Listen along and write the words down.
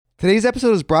Today's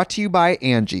episode is brought to you by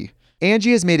Angie.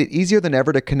 Angie has made it easier than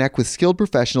ever to connect with skilled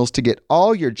professionals to get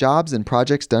all your jobs and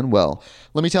projects done well.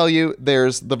 Let me tell you,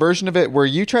 there's the version of it where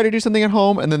you try to do something at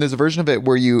home, and then there's a version of it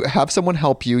where you have someone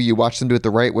help you, you watch them do it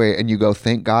the right way, and you go,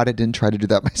 thank God I didn't try to do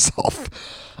that myself.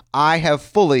 I have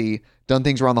fully done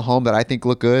things around the home that I think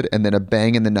look good, and then a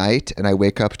bang in the night, and I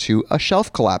wake up to a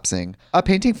shelf collapsing, a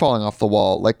painting falling off the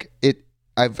wall.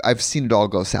 I've seen it all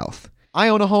go south. I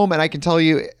own a home, and I can tell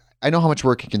you, I know how much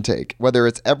work it can take. Whether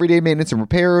it's everyday maintenance and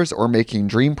repairs or making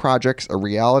dream projects a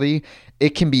reality,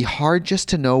 it can be hard just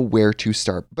to know where to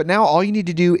start. But now all you need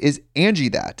to do is Angie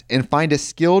that and find a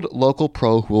skilled local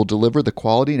pro who will deliver the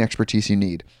quality and expertise you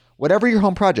need. Whatever your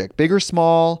home project, big or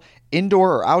small,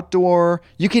 indoor or outdoor,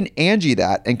 you can Angie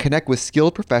that and connect with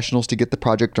skilled professionals to get the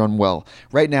project done well.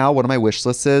 Right now, one of my wish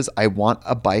lists is I want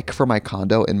a bike for my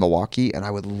condo in Milwaukee, and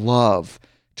I would love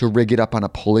to rig it up on a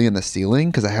pulley in the ceiling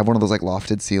because I have one of those like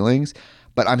lofted ceilings,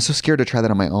 but I'm so scared to try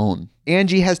that on my own.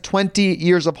 Angie has 20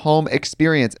 years of home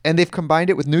experience, and they've combined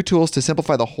it with new tools to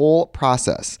simplify the whole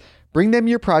process. Bring them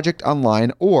your project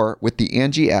online or with the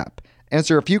Angie app.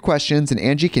 Answer a few questions and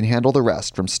Angie can handle the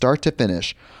rest from start to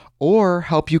finish, or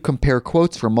help you compare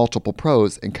quotes from multiple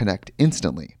pros and connect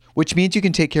instantly, which means you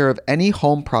can take care of any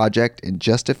home project in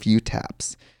just a few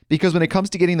taps. Because when it comes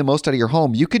to getting the most out of your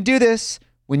home, you can do this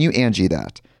when you Angie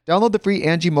that. Download the free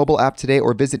Angie mobile app today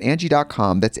or visit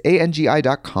Angie.com. That's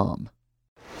ANGI.com.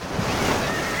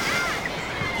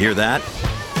 Hear that?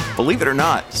 Believe it or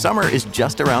not, summer is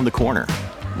just around the corner.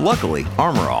 Luckily,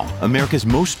 Armor All, America's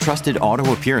most trusted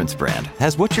auto appearance brand,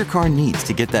 has what your car needs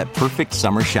to get that perfect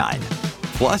summer shine.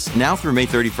 Plus, now through May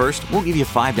 31st, we'll give you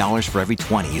 $5 for every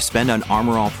 $20 you spend on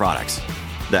Armor All products.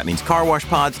 That means car wash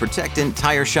pods, protectant,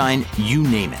 tire shine, you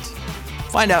name it.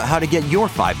 Find out how to get your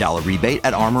 $5 rebate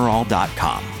at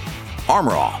armorall.com.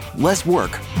 Armor All, less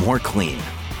work, more clean.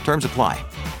 Terms apply.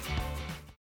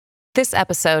 This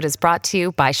episode is brought to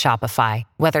you by Shopify.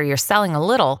 Whether you're selling a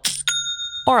little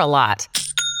or a lot,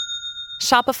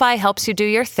 Shopify helps you do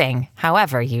your thing,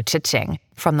 however you cha-ching.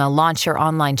 From the launch your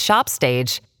online shop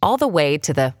stage, all the way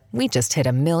to the we just hit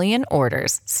 1 million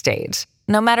orders stage.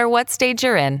 No matter what stage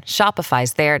you're in,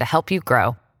 Shopify's there to help you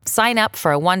grow. Sign up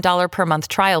for a $1 per month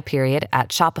trial period at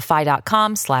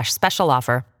shopify.com/special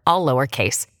offer, all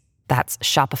lowercase. That's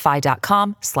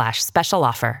shopify.com/special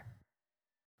offer.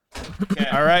 Okay,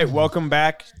 all right, welcome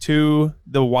back to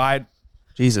the wide...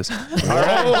 Jesus. All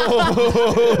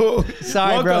right.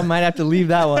 Sorry, bro. Might have to leave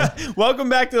that one. Welcome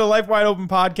back to the Life Wide Open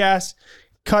podcast.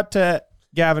 Cut to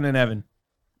Gavin and Evan.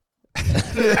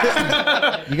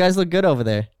 You guys look good over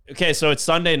there. Okay, so it's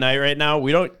Sunday night right now.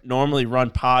 We don't normally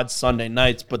run pods Sunday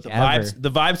nights, but the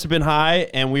vibes have been high,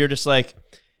 and we were just like,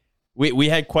 we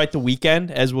had quite the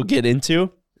weekend, as we'll get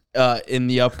into in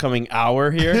the upcoming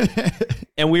hour here.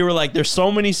 And we were like, there's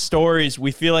so many stories.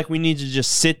 We feel like we need to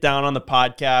just sit down on the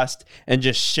podcast and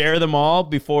just share them all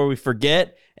before we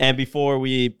forget and before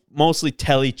we mostly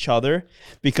tell each other,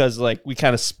 because like we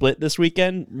kind of split this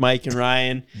weekend. Mike and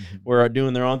Ryan were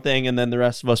doing their own thing, and then the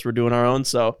rest of us were doing our own.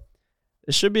 So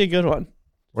it should be a good one.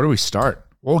 Where do we start?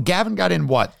 Well, Gavin got in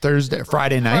what? Friday night?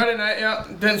 Friday night, yeah.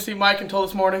 Didn't see Mike until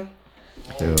this morning.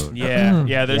 Dude.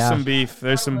 Yeah, there's some beef.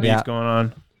 There's some beef going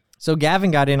on. So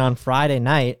Gavin got in on Friday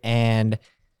night, and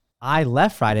I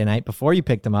left Friday night before you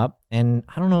picked him up. And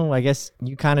I don't know, I guess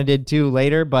you kind of did too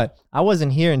later, but I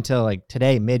wasn't here until like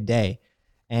today, midday.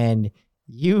 And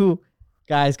you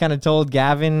guys kind of told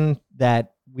Gavin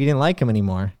that we didn't like him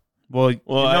anymore. Well,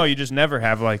 no, you just never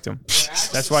have liked him.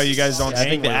 That's why you guys don't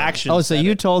hang with him. Oh, so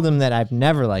you told him that I've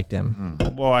never liked him.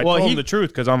 Well, I told him the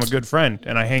truth because I'm a good friend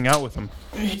and I hang out with him.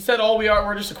 He said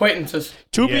we're just acquaintances.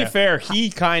 To be fair, he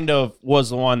kind of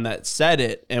was the one that said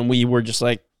it, and we were just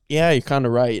like, yeah, you're kind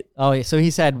of right. Oh, so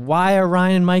he said, why are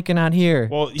Ryan and Mike not here?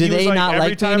 Well, do they not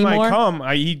like me anymore? Every time I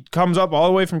come, he comes up all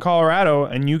the way from Colorado,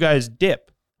 and you guys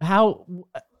dip. How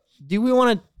do we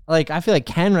want to, like, I feel like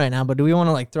Ken right now, but do we want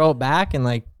to, like, throw it back and,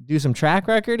 like, do some track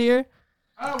record here?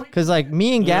 Because, like,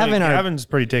 me and Gavin are... Gavin's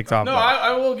pretty ticked off. No,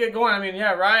 I will get going. I mean,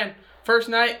 yeah, Ryan, first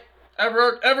night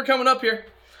ever coming up here.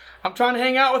 I'm trying to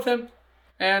hang out with him,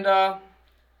 and, no,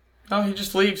 he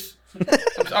just leaves.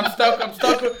 I'm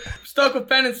stuck with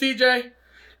Ben and CJ,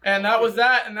 and that was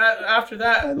that. And that after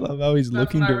that, I love how he's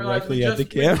looking directly at the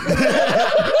camera.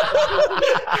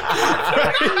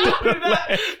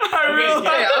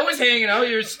 I was hanging out.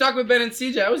 You were stuck with Ben and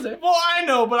CJ. I was there. Well, I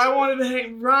know, but I wanted to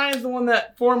hang. Ryan's the one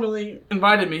that formally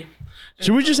invited me.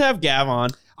 Should we just have Gav on?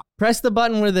 Press the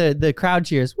button where the crowd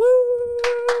cheers. Woo!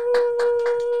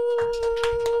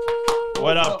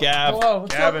 What up, Gav? Hello,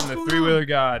 Gavin, the three-wheeler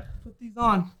god. Put these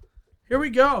on. Here we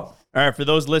go. All right, for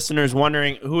those listeners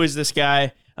wondering, who is this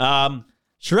guy?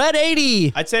 Shred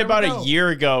 80. I'd say about a year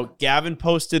ago, Gavin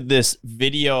posted this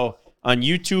video on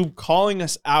YouTube calling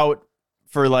us out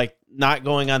for like not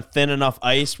going on thin enough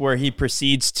ice, where he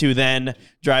proceeds to then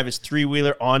drive his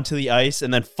 3-wheeler onto the ice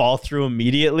and then fall through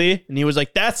immediately. And he was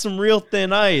like, that's some real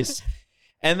thin ice.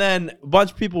 And then a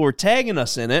bunch of people were tagging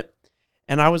us in it.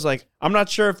 And I was like, I'm not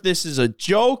sure if this is a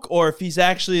joke or if he's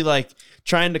actually like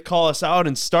trying to call us out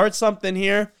and start something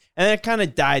here. And then it kind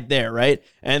of died there, right?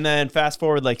 And then fast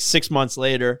forward like 6 months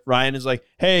later, Ryan is like,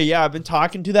 hey, yeah, I've been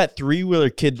talking to that 3-wheeler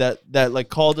kid that like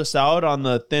called us out on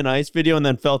the thin ice video and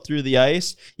then fell through the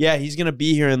ice. Yeah, he's going to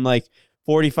be here in like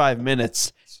 45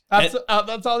 minutes. That's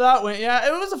how that went. Yeah,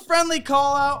 it was a friendly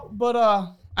call out, but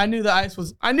I knew the ice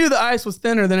was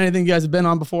thinner than anything you guys have been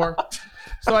on before.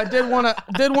 So I did want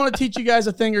to teach you guys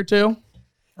a thing or two,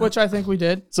 which I think we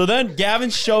did. So then Gavin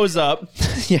shows up.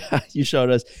 Yeah, you showed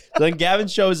us. So then Gavin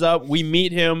shows up. We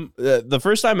meet him. The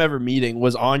first time ever meeting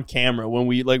was on camera when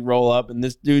we like roll up, and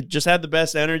this dude just had the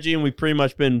best energy, and we've pretty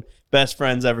much been best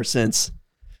friends ever since.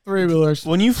 3-wheelers.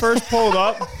 When you first pulled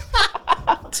up,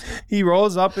 he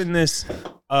rolls up in this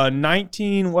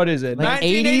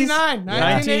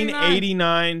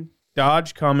 1989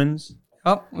 Dodge Cummins.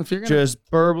 Oh, if you're gonna just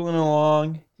burbling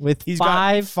along. He's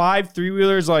got 5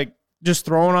 3-wheelers like just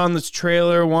thrown on this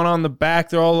trailer, one on the back.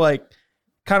 They're all like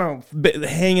kind of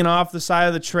hanging off the side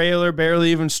of the trailer,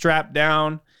 barely even strapped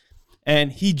down.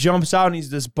 And he jumps out and he's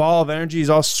this ball of energy.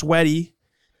 He's all sweaty.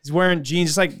 He's wearing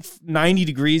jeans. It's like 90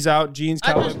 degrees out. Jeans,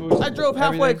 cowboy boots. I drove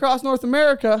halfway across North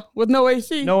America with no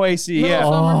AC. No AC, yeah.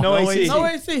 No AC. No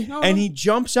AC. No. And he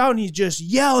jumps out and he's just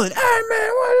yelling, hey,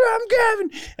 man, I'm Gavin.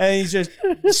 And he's just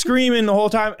screaming the whole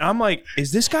time. And I'm like,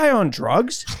 is this guy on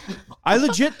drugs? I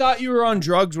legit thought you were on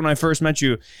drugs when I first met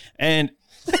you. And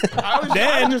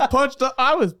I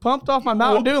was pumped off my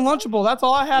Mountain Dew and Lunchable. That's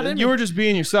all I had in me. You were just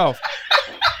being yourself.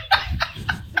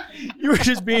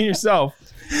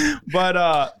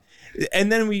 But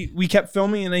and then we kept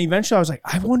filming, and then eventually I was like,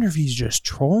 I wonder if he's just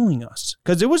trolling us,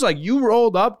 because it was like you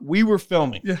rolled up, we were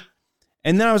filming, yeah,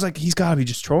 and then I was like, he's got to be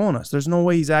just trolling us. There's no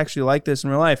way he's actually like this in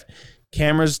real life.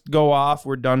 Cameras go off,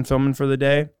 we're done filming for the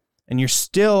day, and you're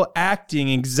still acting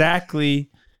exactly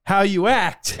how you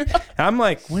act. And I'm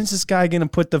like, when's this guy gonna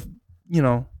put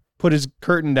his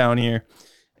curtain down here?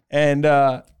 And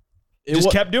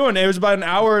just kept doing it. It was about an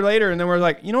hour later, and then we're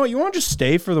like, you know what? You want to just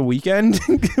stay for the weekend?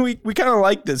 we kind of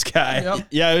like this guy. Yep.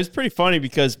 Yeah, it was pretty funny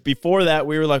because before that,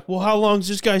 we were like, well, how long is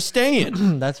this guy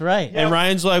staying? That's right. And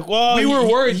Ryan's like, well, we were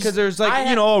worried because there's like,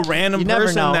 a random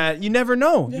person that you never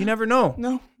know. Yeah. You never know.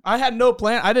 No, I had no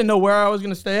plan. I didn't know where I was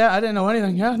going to stay at. I didn't know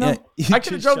anything. Yeah, no. Yeah, I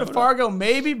could have drove to Fargo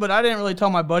maybe, but I didn't really tell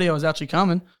my buddy I was actually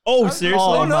coming. Oh, seriously?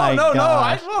 Oh, No. my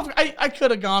gosh. I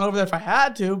could have gone over there if I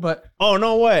had to, but Oh,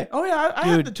 no way. oh yeah, I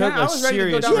had the took tent. a I was ready to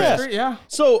go serious down the risk. street. Yeah.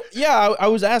 So, yeah, I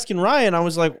was asking Ryan, I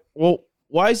was like, well,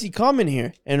 why is he coming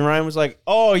here? And Ryan was like,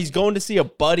 oh, he's going to see a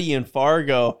buddy in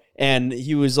Fargo. And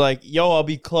he was like, yo, I'll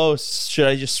be close. Should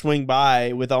I just swing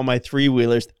by with all my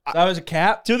 3-wheelers? That was a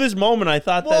cap. To this moment, I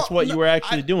thought that's Well, what you were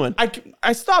actually doing.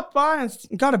 I stopped by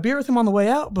and got a beer with him on the way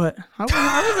out, but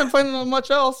I wasn't planning on much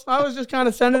else. I was just kind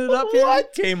of sending it up here.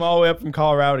 What? Came all the way up from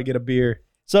Colorado to get a beer.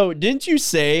 So didn't you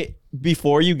say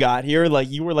before you got here, like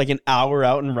you were like an hour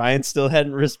out and Ryan still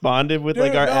hadn't responded with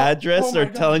like Dude, our no. address Oh my or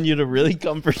God. telling you to really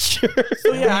come for sure?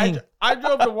 So yeah, I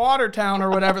drove to Watertown or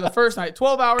whatever the first night.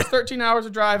 12 hours, 13 hours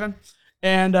of driving.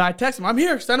 And I text him, I'm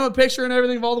here. Send him a picture and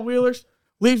everything of all the wheelers.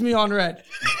 Leaves me on red.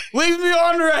 Leaves me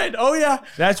on red. Oh, yeah.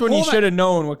 That's when you Hold on. should have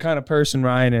known what kind of person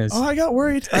Ryan is. Oh, I got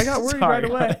worried. Sorry, right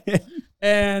away. Ryan.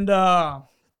 And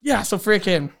yeah, so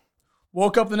freaking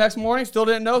woke up the next morning. Still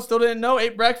didn't know.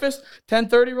 Ate breakfast.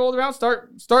 10:30 rolled around.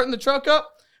 Starting the truck up.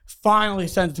 Finally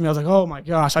sent it to me. I was like, oh my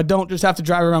gosh, I don't just have to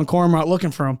drive around Cormorant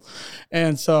looking for him.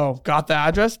 And so got the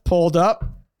address, pulled up.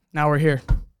 Now we're here.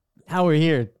 Now we're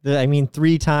here.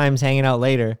 3 times hanging out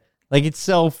later. Like, it's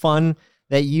so fun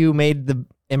that you made the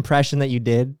impression that you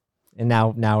did, and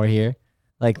now we're here.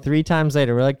 Like, 3 times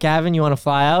later, we're like, Gavin, you want to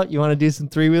fly out? You want to do some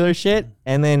 3-wheeler shit?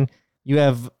 And then you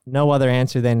have no other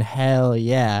answer than hell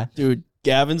yeah. Dude,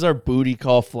 Gavin's our booty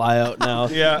call fly out now.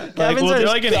 Yeah. Gavin's You're our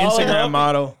like an call Instagram out.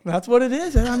 model. That's what it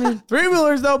is.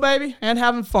 3-wheelers though, baby, and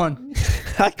having fun.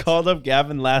 I called up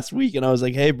Gavin last week and I was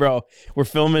like, hey, bro, we're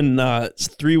filming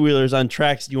 3-wheelers on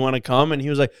tracks. Do you want to come? And he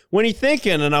was like, when are you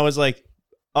thinking? And I was like,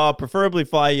 preferably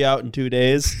fly you out in 2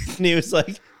 days. And he was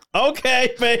like,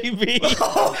 okay, baby.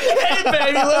 Hey,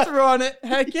 baby, let's run it.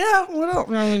 Heck yeah. What up?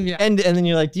 Yeah. And then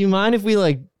you're like, do you mind if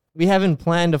we haven't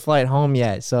planned a flight home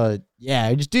yet? So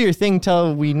yeah, just do your thing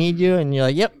till we need you. And you're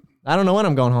like, yep, I don't know when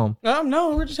I'm going home.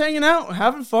 No, we're just hanging out,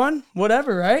 having fun,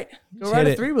 whatever, right? Go ride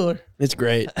a 3-wheeler. It's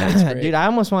great. It's great. Dude, I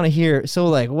almost want to hear. So,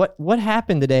 like, what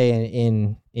happened today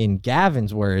in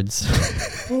Gavin's words?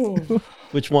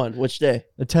 Which one? Which day?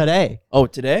 Today. Oh,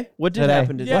 today? What did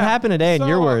happen today? Yeah. What happened today in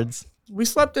your words? We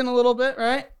slept in a little bit,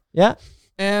 right? Yeah.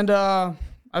 And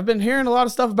I've been hearing a lot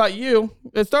of stuff about you.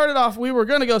 It started off, we were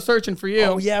going to go searching for you.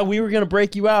 Oh, yeah, we were going to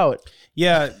break you out.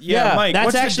 Yeah, Mike. That's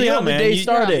what's actually the deal, how the man? day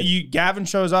started. Gavin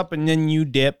shows up and then you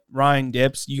dip. Ryan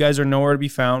dips. You guys are nowhere to be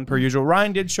found per usual.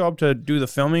 Ryan did show up to do the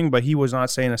filming, but he was not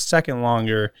staying a second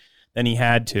longer than he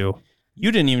had to.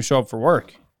 You didn't even show up for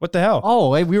work. What the hell? Oh,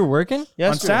 wait, we were working?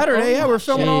 On Saturday, we're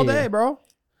filming all day, bro.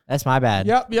 That's my bad.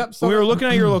 Yep. So we were looking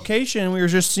at your location and we were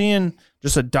just seeing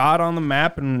just a dot on the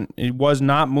map and it was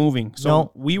not moving.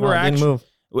 So we were didn't actually,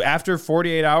 move. after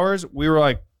 48 hours, we were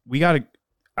like, I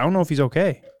don't know if he's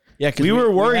okay. Yeah, because we were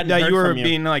worried that you were from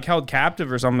being like held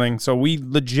captive or something. So we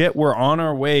legit were on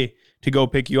our way to go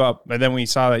pick you up, but then we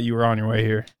saw that you were on your way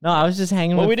here. No, I was just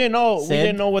hanging with we didn't know. Sid. We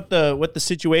didn't know what the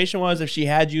situation was. If she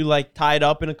had you like tied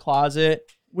up in a closet.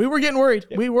 We were getting worried.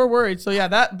 We were worried. So,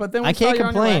 but then we I saw can't you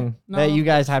on your way. complain that you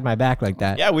guys had my back like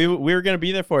that. Yeah, we were gonna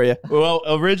be there for you. Well,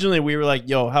 originally we were like,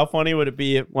 "Yo, how funny would it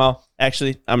be?" Well,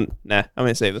 actually, I'm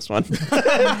gonna save this one.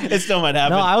 It still might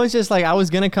happen. No, I was just like, I was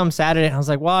going to come Saturday. And I was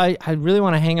like, well, I really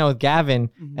want to hang out with Gavin.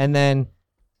 And then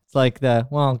it's like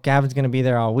Gavin's going to be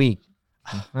there all week.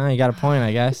 Well, you got a point,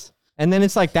 I guess. And then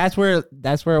it's like, that's where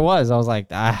it was. I was like,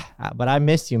 but I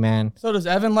missed you, man. So does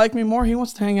Evan like me more? He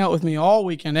wants to hang out with me all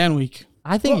weekend and week.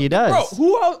 I think he does. Bro,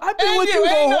 who else? I've been with you the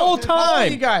whole All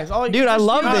time. you guys. Dude, I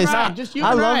love this.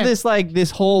 I love this, like, this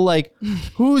whole, like,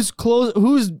 who's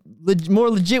more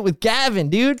legit with Gavin,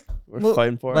 dude? We're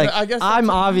fighting for Like, it. I guess I'm that's-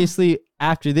 obviously,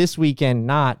 after this weekend,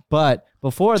 not, but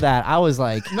before that, I was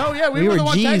like, No, yeah, we we were were the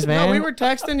one G's, texting. man. No, we were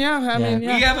texting, yeah. I mean,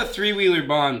 yeah. We have a 3-wheeler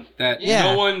bond that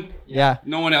Yeah.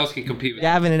 no one else can compete with.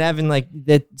 Gavin and Evan, like,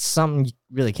 that's something you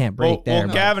really can't break there.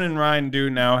 but- Gavin and Ryan do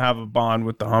now have a bond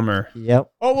with the Hummer.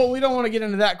 Yep. Oh, well, we don't want to get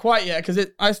into that quite yet because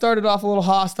I started off a little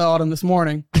hostile at him this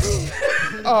morning.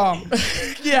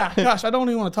 Yeah, gosh, I don't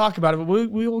even want to talk about it, but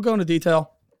we will go into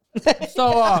detail. So,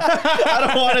 I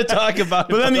don't want to talk about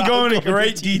it. But let me go into I'll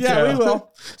great detail. yeah, we will.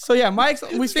 So, yeah, Mike's,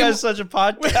 we This see, guy's such a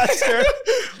podcaster.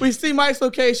 we see Mike's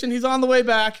location. He's on the way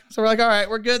back. So we're like, all right,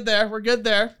 we're good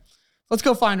there. Let's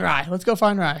go find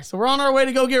Ryan. So we're on our way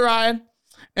to go get Ryan.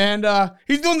 And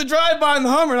he's doing the drive-by in the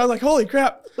Hummer. And I was like, holy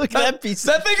crap. Look at that piece.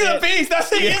 That thing is a piece. That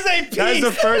thing is a piece. That's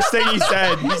the first thing he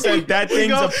said. He said, that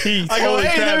thing's a piece. I go, Holy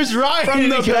hey, crap. there's Ryan. From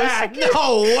And the he goes, back.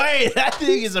 No way. That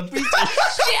thing is a piece of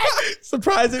shit.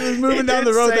 Surprised it was moving down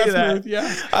the did road say that that. smooth.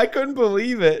 Yeah. I couldn't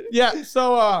believe it. Yeah.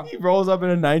 So, He rolls up in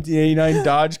a 1989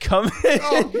 Dodge Cummins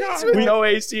with no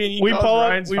AC, and he We calls pull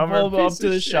Ryan's Hummer a up piece to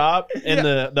of the shit. shop, and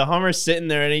the Hummer's sitting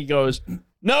there, and he goes,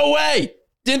 no way.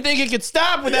 Didn't think it could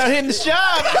stop without hitting the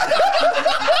shop.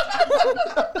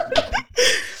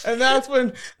 and that's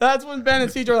when Ben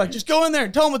and CJ are like, just go in there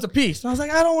and tell him it's a piece. And I was like,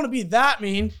 I don't want to be that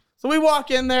mean. So we walk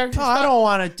in there. Oh, I don't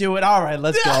want to do it. All right,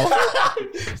 let's go.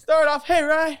 Start off, hey,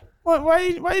 Ryan, why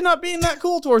are you not being that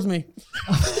cool towards me?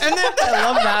 And then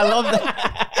I love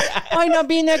that. Why not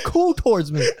being that cool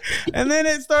towards me? and then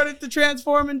it started to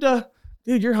transform into,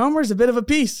 dude, your Hummer's a bit of a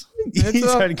piece. He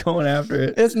started going after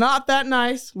it. It's not that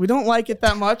nice. We don't like it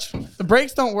that much. The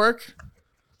brakes don't work.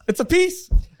 It's a piece.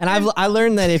 And I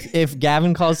learned that if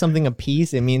Gavin calls something a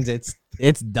piece, it means it's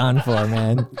done for,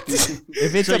 man.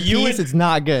 If it's So a you piece, would- it's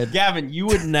not good. Gavin, you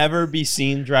would never be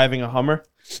seen driving a Hummer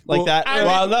like Well, that. I-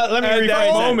 Well, let me at rephrase that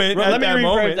that. moment, Let at me that rephrase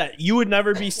moment. that. You would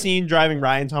never be seen driving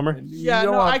Ryan's Hummer. Yeah, You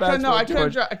don't no, want I couldn't. No, I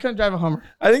fast-forward couldn't. I couldn't drive a Hummer.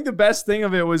 I think the best thing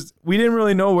of it was we didn't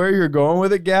really know where you're going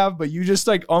with it, Gav, but you just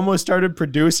like almost started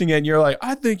producing it and you're like,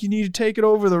 I think you need to take it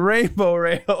over the rainbow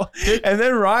rail. And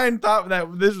then Ryan thought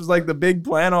that this was like the big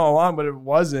plan all along, but it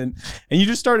wasn't. And you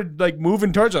just started like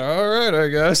moving towards it. All right, I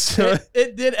guess.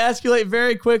 It did escalate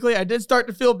very quickly. I did start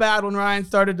to feel bad when Ryan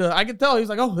started to. I could tell he was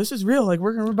like, "Oh, this is real. Like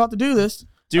we're about to do this."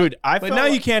 Dude, I But felt now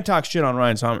like you can't talk shit on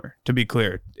Ryan's Hummer, to be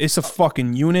clear. It's a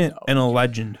fucking unit and a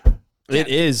legend. it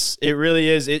is. It really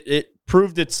is. It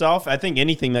proved itself. I think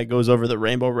anything that goes over the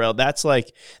rainbow rail, that's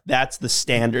the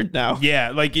standard now. Yeah,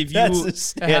 like if That's you. the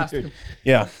standard.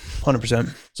 Yeah,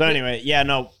 100%. So anyway, yeah,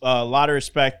 no, a lot of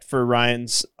respect for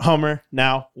Ryan's Hummer.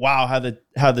 Now, wow, how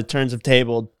the turns have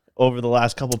tabled over the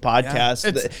last couple podcasts.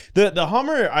 The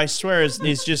Hummer, I swear, is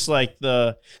just like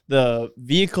the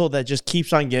vehicle that just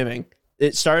keeps on giving.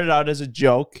 It started out as a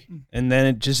joke, And then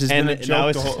it just has and been a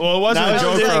now joke. it's Well, it wasn't now a it's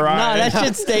joke just for like, Ryan. No, that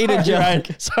shit stayed a joke.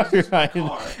 Sorry, Ryan.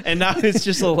 And now it's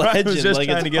just a Ryan legend. was just like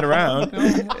trying it's to get around.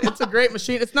 It's a great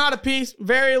machine. It's not a piece.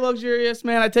 Very luxurious,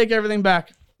 man. I take everything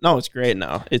back. No, it's great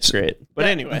now. It's great. But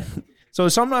anyway. So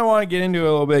something I want to get into a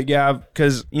little bit, Gav,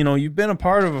 because, you've been a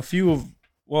part of a few of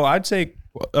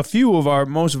our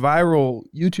most viral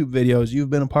YouTube videos you've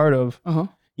been a part of, and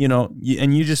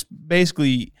you just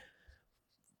basically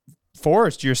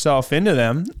forced yourself into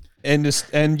them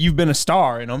and you've been a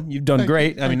star in them. You've done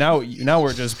great. I mean, now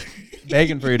we're just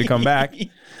begging for you to come back.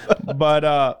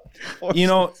 But,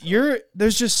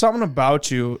 there's just something about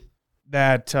you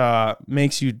that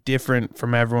makes you different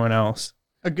from everyone else.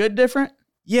 A good different?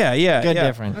 Yeah.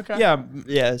 Different. Okay. Yeah.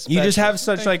 Yeah. You just have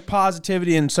such like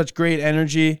positivity and such great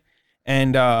energy,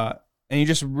 and you're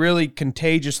just really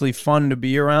contagiously fun to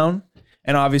be around.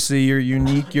 And obviously you're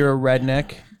unique. You're a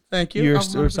redneck. Thank you. You're a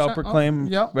 100%. self-proclaimed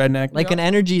redneck. Like an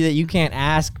energy that you can't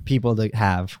ask people to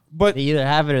have. But they either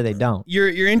have it or they don't.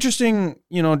 You're interesting,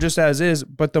 just as is.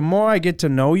 But the more I get to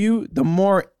know you, the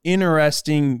more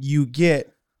interesting you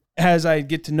get as I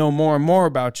get to know more and more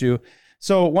about you.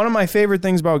 So one of my favorite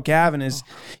things about Gavin is,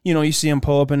 you see him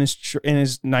pull up in his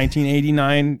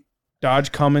 1989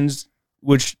 Dodge Cummins,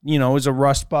 which is a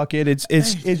rust bucket.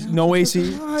 It's no AC.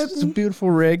 It's a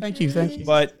beautiful rig. Thank you.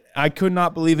 But I could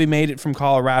not believe he made it from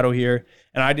Colorado here,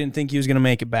 and I didn't think he was going to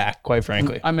make it back, quite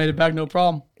frankly. I made it back, no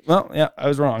problem. Well, yeah, I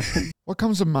was wrong. What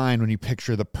comes to mind when you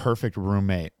picture the perfect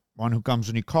roommate? One who comes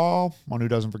when you call, one who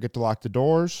doesn't forget to lock the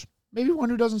doors, maybe one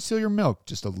who doesn't steal your milk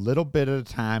just a little bit at a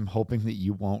time, hoping that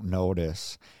you won't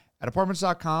notice. At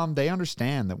Apartments.com, they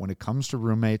understand that when it comes to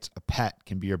roommates, a pet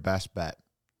can be your best bet.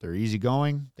 They're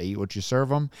easygoing, they eat what you serve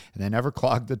them, and they never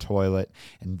clog the toilet.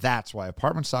 And that's why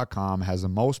Apartments.com has the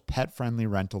most pet-friendly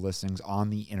rental listings on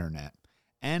the internet.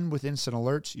 And with instant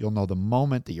alerts, you'll know the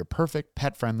moment that your perfect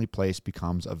pet-friendly place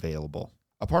becomes available.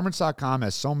 Apartments.com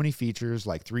has so many features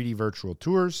like 3D virtual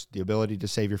tours, the ability to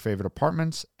save your favorite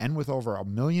apartments, and with over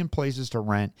 1 million places to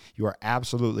rent, you are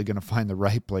absolutely going to find the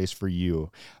right place for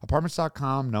you.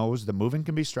 Apartments.com knows that moving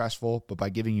can be stressful, but by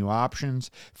giving you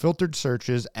options, filtered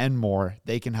searches, and more,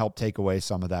 they can help take away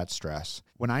some of that stress.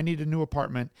 When I need a new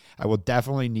apartment, I will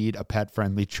definitely need a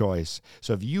pet-friendly choice.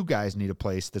 So if you guys need a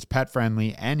place that's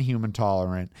pet-friendly and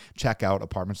human-tolerant, check out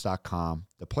Apartments.com,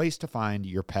 the place to find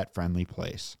your pet-friendly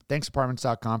place. Thanks,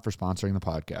 Apartments.com, for sponsoring the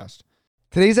podcast.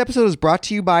 Today's episode is brought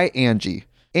to you by Angie.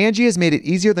 Angie has made it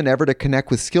easier than ever to connect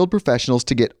with skilled professionals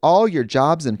to get all your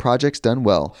jobs and projects done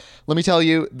well. Let me tell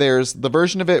you, there's the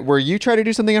version of it where you try to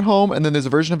do something at home, and then there's a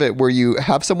version of it where you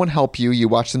have someone help you, you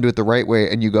watch them do it the right way,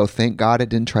 and you go, thank God I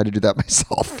didn't try to do that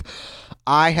myself.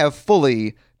 I have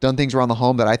fully done things around the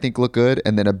home that I think look good,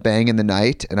 and then a bang in the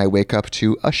night, and I wake up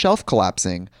to a shelf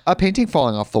collapsing, a painting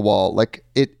falling off the wall.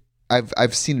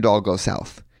 I've seen it all go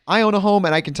south. I own a home,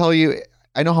 and I can tell you,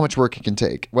 I know how much work it can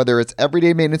take. Whether it's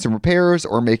everyday maintenance and repairs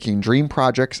or making dream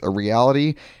projects a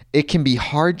reality, it can be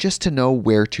hard just to know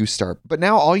where to start. But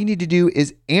now all you need to do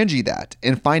is Angie that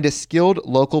and find a skilled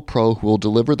local pro who will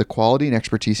deliver the quality and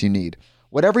expertise you need.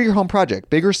 Whatever your home project,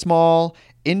 big or small,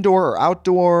 indoor or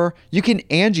outdoor, you can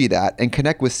Angie that and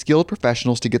connect with skilled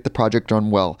professionals to get the project done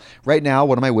well. Right now,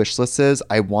 one of my wish lists is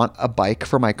I want a bike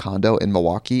for my condo in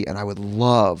Milwaukee, and I would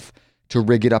love to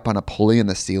rig it up on a pulley in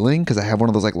the ceiling because I have one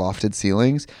of those like lofted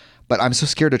ceilings, but I'm so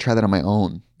scared to try that on my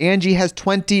own. Angie has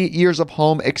 20 years of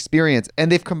home experience, and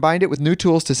they've combined it with new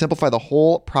tools to simplify the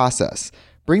whole process.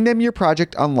 Bring them your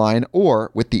project online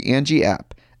or with the Angie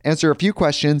app. Answer a few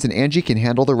questions and Angie can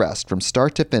handle the rest from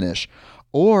start to finish,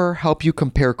 or help you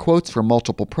compare quotes from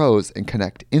multiple pros and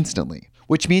connect instantly,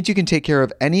 which means you can take care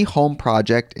of any home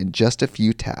project in just a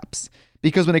few taps.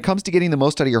 Because when it comes to getting the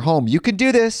most out of your home, you can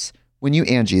do this when you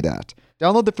Angie that.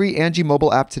 Download the free Angie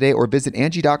mobile app today or visit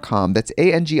Angie.com. That's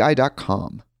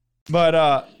ANGI.com.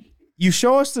 But you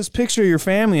show us this picture of your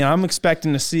family, and I'm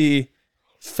expecting to see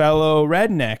fellow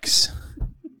rednecks.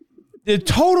 The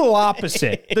total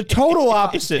opposite. The total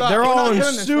opposite. Stop. They're all in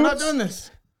We're suits. not doing this.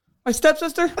 My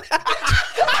stepsister? Dude,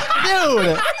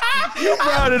 You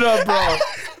brought it up, bro.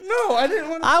 No, I didn't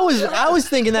want to. I was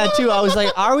thinking that too. I was like,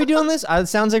 are we doing this? It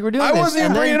sounds like we're doing I this. wasn't even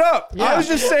And then- bringing it up. I was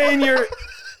just saying you're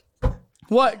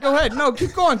What? Go ahead. No,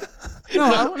 keep going. No,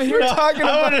 I want to hear talking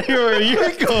I want to hear where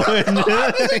you're going.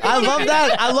 I love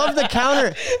that. I love the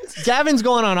counter. Gavin's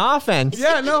going on offense.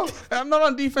 Yeah, no, I'm not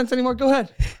on defense anymore. Go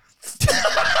ahead.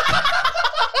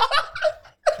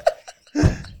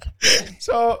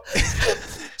 So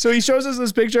he shows us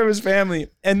this picture of his family,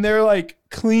 and they're like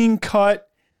clean cut,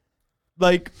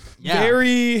 like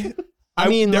very. I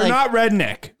mean, they're like- not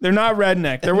redneck. They're not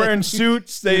redneck. They're wearing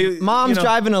suits. They Mom's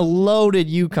driving a loaded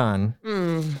Yukon.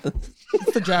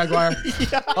 It's the Jaguar.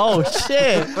 Oh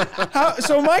shit!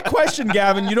 So my question,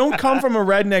 Gavin, you don't come from a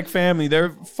redneck family.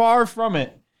 They're far from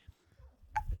it.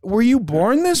 Were you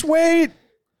born this way?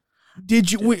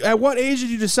 At what age did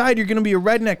you decide you're going to be a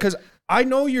redneck? Because I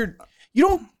know you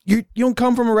don't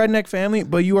come from a redneck family,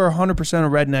 but you are 100% a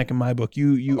redneck in my book.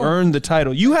 You earned the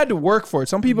title. You had to work for it.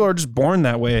 Some people are just born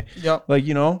that way. Yep. Like,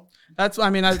 you know. That's, I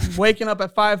mean, waking up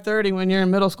at 5:30 when you're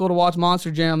in middle school to watch Monster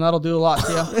Jam, that'll do a lot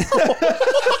to you.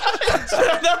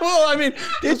 That will, I mean,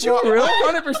 did you really?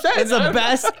 100%. It's the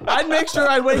best. I'd make sure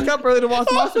I'd wake up early to watch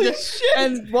Monster Jam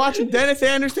and watching Dennis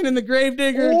Anderson and the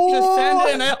Gravedigger just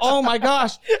send in. Oh my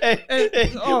gosh!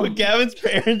 When Gavin's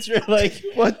parents were like,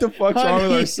 "What the fuck's wrong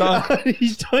with our son?"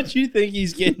 Don't you think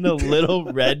he's getting a little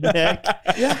redneck?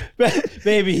 Yeah,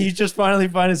 baby, he's just finally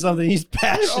finding something he's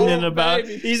passionate about.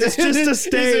 Baby. He's just a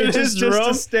stage. It's just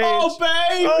a stage.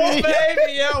 Oh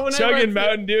baby, yeah. Chugging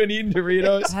Mountain Dew and eating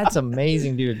Doritos. That's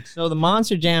amazing, dude. So the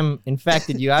Monster Jam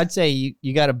infected you. I'd say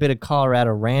you got a bit of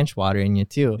Colorado ranch water in you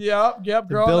too. Yep.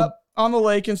 Growing up on the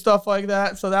lake and stuff like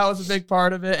that. So that was a big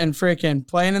part of it. And freaking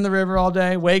playing in the river all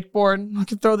day, wakeboarding. I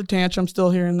could throw the tantrum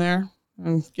still here and there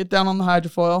and get down on the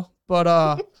hydrofoil. But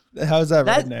how's that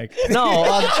redneck? No,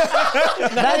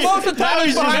 most of the time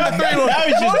he's behind the three-wheel. Now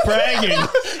he's just bragging.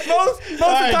 Most of the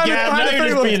time he's behind the you're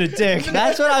just three-wheel. being a dick.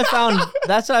 That's what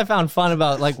I found fun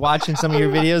about like watching some of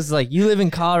your videos. Like you live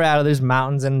in Colorado, there's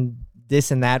mountains and this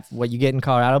and that, what you get in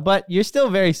Colorado, but you're still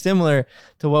very similar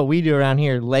to what we do around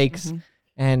here, lakes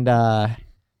and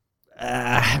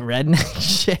redneck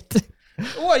shit.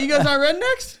 What, you guys aren't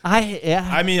rednecks?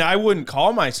 I mean, I wouldn't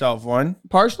call myself one.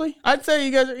 Partially, I'd say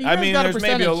you guys. I mean, got there's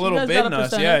maybe a little bit in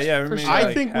us. Yeah. for sure.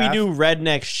 I think we do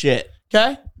redneck shit,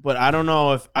 Okay. but I don't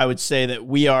know if I would say that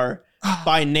we are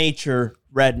by nature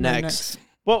rednecks.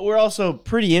 But we're also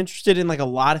pretty interested in like a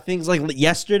lot of things. Like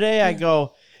yesterday, I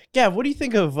go, Gav, what do you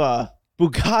think of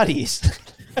Bugattis?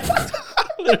 I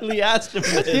literally asked him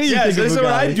this. Yeah, this is what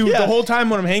I do the whole time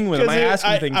when I'm hanging with him. I ask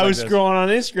him things I was like this. scrolling on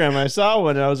Instagram. I saw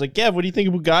one, and I was like, Gav, what do you think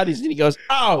of Bugattis? And he goes,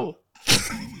 oh,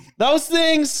 those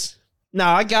things. No,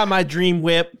 I got my dream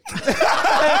whip.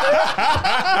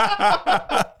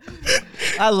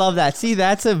 I love that. See,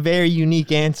 that's a very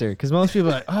unique answer because most people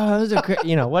are like, oh, those are great,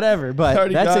 whatever.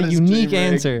 But that's a unique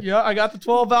answer. Yeah, I got the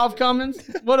 12 valve Cummins.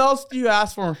 What else do you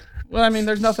ask for? Well, I mean,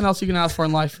 there's nothing else you can ask for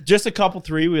in life. Just a couple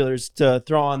three-wheelers to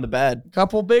throw on the bed.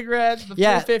 Couple big reds, the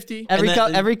 350.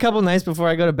 Every couple nights before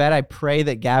I go to bed, I pray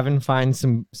that Gavin finds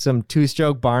some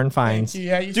two-stroke barn finds.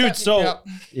 Yeah, you dude. So,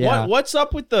 what's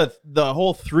up with the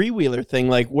whole three-wheeler thing?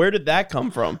 Like, where did that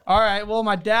come from? All right. Well,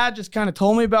 my dad just kind of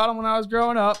told me about him when I was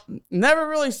growing up. Never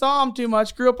really saw him too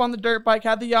much. Grew up on the dirt bike.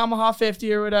 Had the Yamaha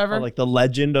 50 or whatever. Oh, like the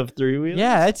legend of three-wheelers.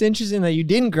 Yeah, it's interesting that you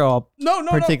didn't grow up.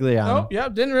 Particularly on him. Yeah,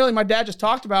 didn't really. My dad just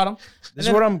talked about him. This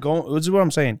is what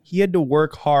I'm saying. He had to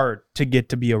work hard to get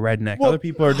to be a redneck. Other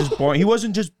people are just born. He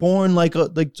wasn't just born like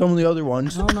some of the other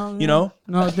ones. No. You know?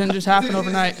 No, it didn't just happen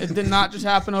overnight. It did not just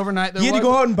happen overnight. He had to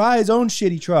go out and buy his own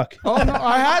shitty truck. Oh no,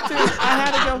 I had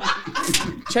to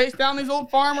go chase down these old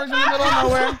farmers in the middle of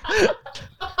nowhere.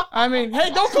 I mean,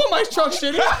 hey, don't call my truck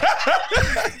shitty.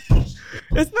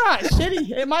 It's not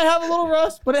shitty. It might have a little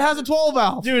rust, but it has a 12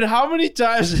 valve. Dude, how many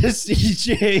times has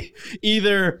CJ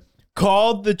either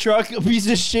called the truck a piece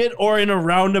of shit or in a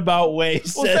roundabout way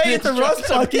Well, say it's a rust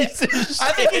bucket.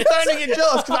 I think he's starting to get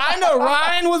jealous because I know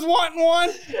Ryan was wanting one,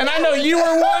 and I know you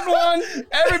were wanting one.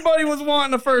 Everybody was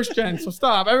wanting a first gen, so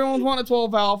stop. Everyone was wanting a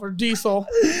 12 valve or diesel,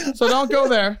 so don't go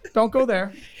there. Don't go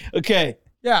there. Okay.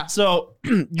 Yeah. So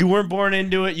you weren't born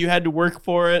into it. You had to work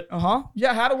for it.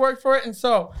 Yeah, had to work for it. And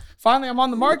so finally I'm on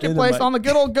the marketplace, on the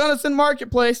good old Gunnison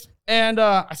marketplace, and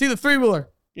I see the three-wheeler.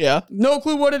 Yeah. No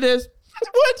clue what it is.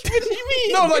 What do you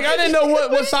mean? No, like I didn't know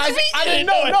what size. I didn't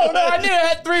know. No, I knew it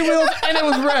had 3 wheels and it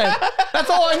was red. That's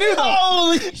all I knew though.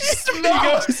 Holy shit. He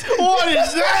goes, what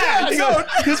is that? He goes,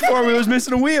 this 4-wheel was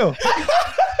missing a wheel.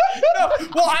 No,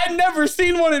 well, I'd never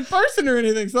seen one in person or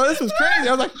anything, so this was crazy.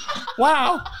 I was like,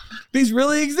 wow. These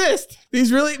really exist.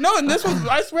 And this was,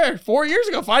 I swear, 4 years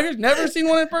ago, 5 years, never seen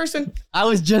one in person. I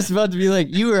was just about to be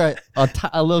like, you were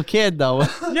a little kid, though.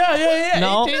 Yeah.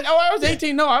 No? 18. Oh, I was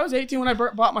 18. No, I was 18 when I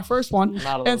bought my first one.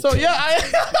 And so, I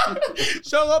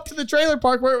show up to the trailer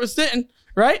park where it was sitting,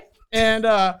 right? And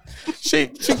she Hey,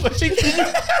 did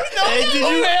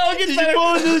you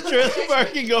pull into the trailer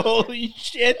park and go, holy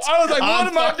shit? I was like, what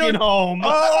am I doing? Home.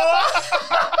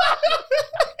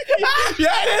 Yeah,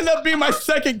 it ended up being my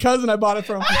second cousin I bought it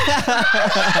from.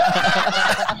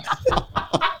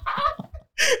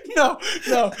 No.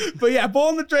 But yeah, pull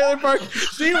in the trailer park.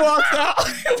 She walks out.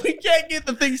 We can't get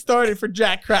the thing started for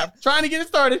jack crap. Trying to get it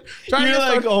started. You're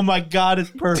like, oh my God, it's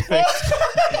perfect.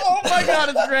 Oh my God,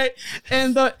 it's great.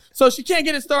 And so she can't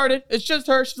get it started. It's just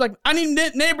her. She's like, I need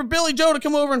neighbor Billy Joe to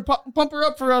come over and pump her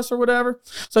up for us or whatever.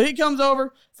 So he comes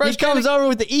over. He comes over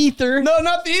with the ether. No,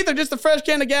 not the ether, just a fresh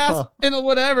can of gas and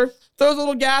whatever. Throws a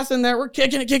little gas in there. We're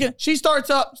kicking it. She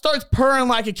starts purring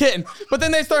like a kitten. But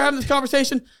then they start having this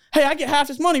conversation. Hey, I get half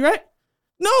this money, right?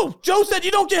 No, Joe said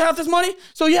you don't get half this money.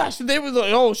 So yeah, they was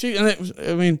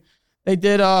like, they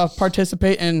did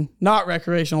participate in not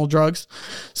recreational drugs,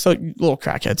 so little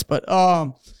crackheads. But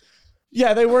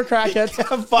yeah, they were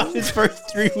crackheads. Bought his first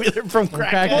 3-wheeler from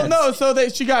crackheads. Well, no, so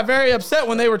she got very upset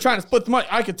when they were trying to split the money.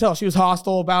 I could tell she was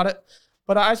hostile about it.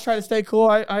 But I tried to stay cool.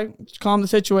 I calmed the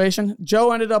situation.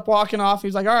 Joe ended up walking off. He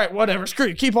was like, all right, whatever, screw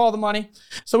you, keep all the money.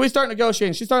 So we start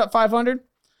negotiating. She started at $500.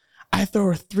 I throw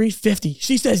her $350.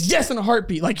 She says yes in a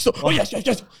heartbeat. Like, so, oh yes.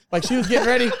 Like she was getting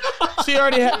ready. She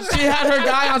had her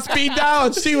guy on speed dial,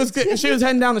 and she was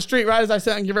heading down the street right as I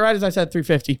said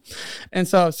 $350. And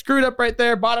so screwed up right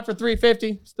there. Bought it for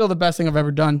 $350. Still the best thing I've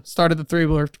ever done. Started the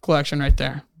 3-wheeler collection right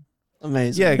there.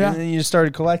 Amazing. Yeah, and then you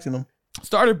started collecting them.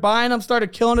 Started buying them.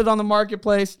 Started killing it on the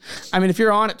marketplace. I mean, if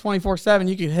you're on it 24/7,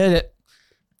 you could hit it.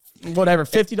 Whatever,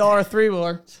 $50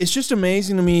 3-wheeler. It's just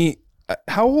amazing to me.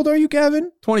 How old are you,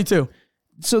 Gavin? 22.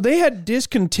 So they had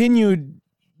discontinued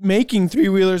making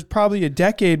 3-wheelers probably a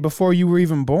decade before you were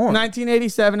even born.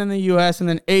 1987 in the U.S. and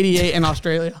then 88 in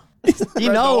Australia. He knows.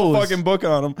 The whole fucking book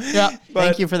on them. Yeah.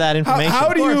 Thank you for that information.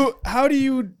 How do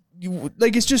you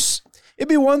like? It's just, it'd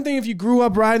be one thing if you grew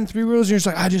up riding 3-wheelers and you're just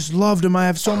like, I just loved them. I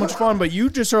have so much fun. But you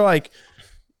just are like,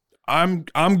 I'm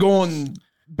going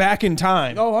back in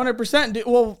time. Oh, 100%.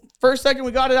 Well, first second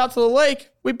we got it out to the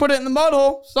lake, we put it in the mud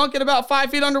hole, sunk it about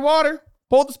 5 feet underwater,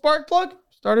 pulled the spark plug,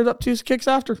 started up 2 kicks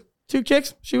after. 2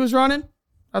 kicks, she was running.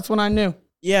 That's when I knew.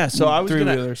 Yeah, so I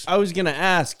was gonna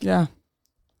ask. Yeah.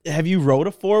 Have you rode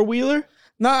a 4-wheeler?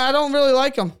 No, I don't really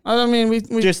like them. I mean, we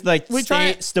just like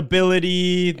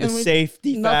stability, the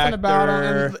safety nothing factor.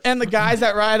 About them. And the guys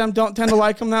that ride them don't tend to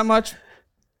like them that much.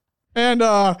 And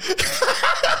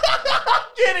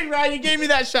kidding, Ryan. You gave me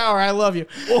that shower. I love you.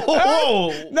 Whoa.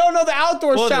 No, the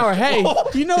outdoor shower. Hey,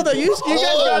 you know that you guys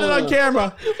got it on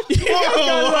camera.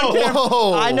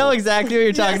 I know exactly what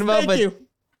you're talking about, but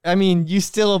I mean, you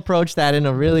still approach that in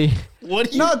a really... What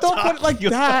are you No, don't put it like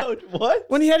that. What?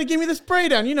 When he had to give me the spray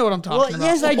down, you know what I'm talking about.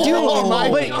 Yes, I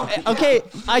do. Okay,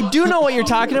 I do know what you're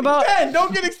talking about. Ken,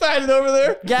 don't get excited over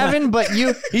there. Gavin, but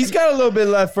he's got a little bit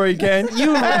left for you, Ken.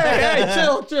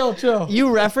 Hey, chill.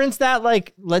 You referenced that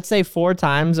like, let's say 4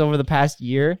 times over the past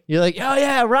year. You're like, oh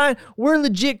yeah, Ryan, we're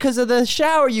legit because of the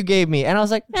shower you gave me. And I was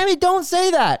like, maybe don't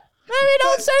say that. Maybe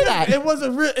don't say that.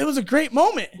 It was a great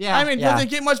moment. Yeah, I mean, does it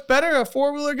get much better? A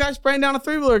 4-wheeler guy spraying down a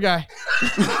 3-wheeler guy.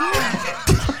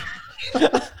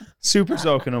 Super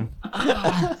soaking them.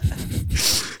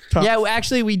 Yeah,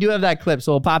 actually, we do have that clip,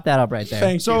 so we'll pop that up right there.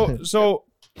 Thank you. So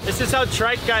this is how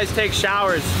trike guys take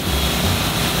showers.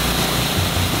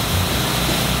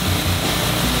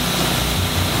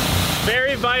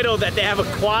 Very vital that they have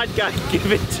a quad guy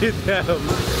give it to them.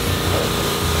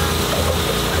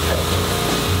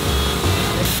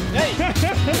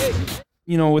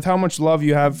 You know, with how much love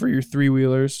you have for your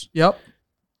 3-wheelers, Yep.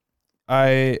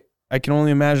 I can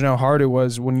only imagine how hard it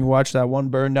was when you watched that one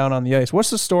burn down on the ice. What's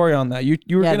the story on that? You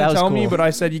were going to tell me, but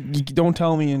I said you don't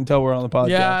tell me until we're on the podcast.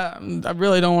 Yeah, I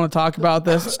really don't want to talk about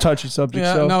this. It's a touchy subject.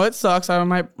 Yeah, so. no, it sucks. I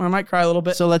might cry a little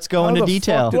bit. So let's go into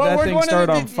detail. Did that thing start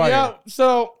on fire? Yeah,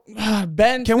 so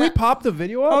Ben. Can we pop the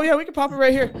video up? Oh yeah, we can pop it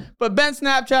right here. But Ben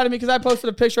Snapchatted me because I posted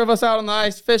a picture of us out on the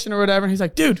ice fishing or whatever, and he's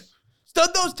like, "Dude, stud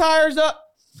those tires up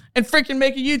and freaking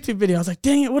make a YouTube video." I was like,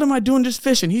 "Dang it, what am I doing just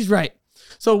fishing?" He's right.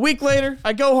 So a week later,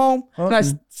 I go home and I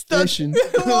stud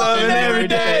loving every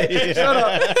day. Shut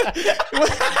up.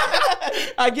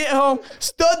 I get home,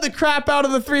 stud the crap out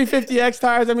of the 350X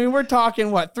tires. I mean, we're talking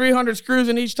what, 300 screws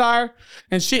in each tire,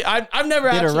 and I've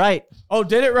never did it right. Oh,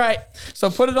 did it right.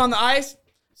 So put it on the ice,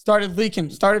 started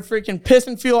leaking, started freaking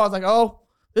pissing fuel. I was like, oh,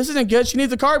 this isn't good. She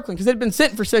needs a carb clean because it had been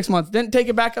sitting for 6 months. Didn't take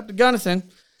it back up to Gunnison.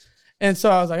 And so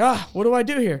I was like, what do I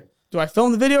do here? Do I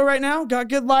film the video right now? Got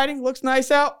good lighting, looks nice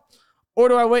out. Or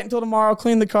do I wait until tomorrow,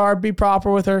 clean the car, be proper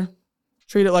with her,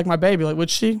 treat it like my baby, like which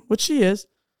she is?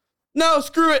 No,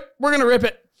 screw it. We're going to rip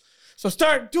it. So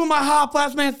start doing my hot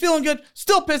blast, man, feeling good,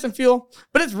 still pissing fuel,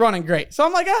 but it's running great. So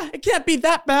I'm like, it can't be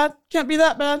that bad. Can't be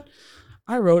that bad.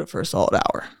 I rode it for a solid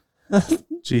hour.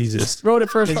 Jesus. Rode it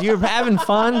for a Because you were having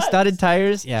fun, studded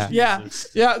tires. Yeah. Yeah.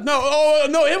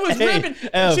 No, it was ripping.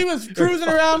 She was cruising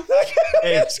around.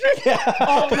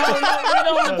 Oh, no, we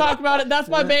don't want to talk about it. That's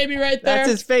my baby right there. That's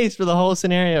his face for the whole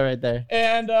scenario right there.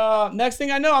 And next thing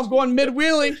I know, I'm going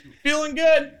mid-wheelie, feeling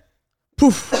good.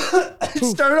 Poof. It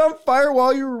started on fire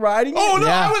while you were riding it? Oh, no,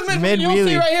 Yeah, I was mid-wheelie. mid-wheelie. You'll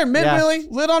see right here, mid-wheelie, Yes.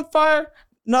 lit on fire.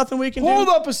 Nothing we can Hold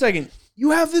do. up a second. You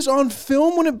have this on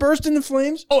film when it burst into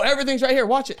flames? Oh, everything's right here.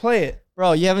 Watch it. Play it.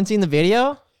 Bro, you haven't seen the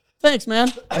video? Thanks,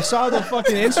 man. I saw the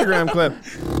fucking Instagram clip.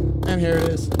 And here it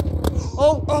is.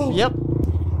 Oh. Yep.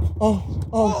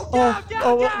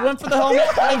 Went for the helmet.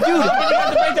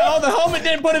 The helmet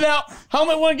didn't put it out.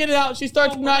 Helmet wouldn't get it out. She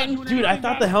starts igniting. Dude, I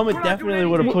thought the helmet definitely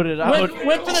would have put it out.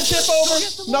 Went for the tip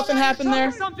over. Nothing happened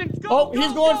there. Oh,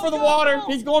 he's going for the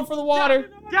water.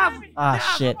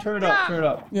 Ah, shit. Turn it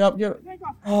up. Yep.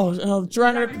 Oh, no,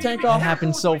 trying to rip the tank off. It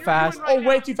happened so fast. Oh,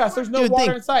 way too fast. There's no Dude, water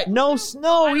think, in sight. no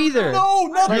snow either. No,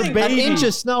 nothing. An inch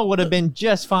of snow would have been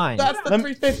just fine. That's the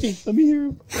 350. Let me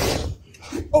hear.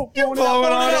 Oh, blowing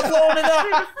it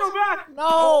up.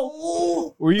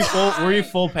 No. Were you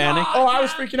full panic? Oh, I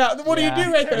was freaking out. What do you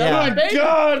do right there? Yeah. That's my baby.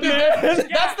 God, man.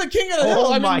 That's the king of the hill.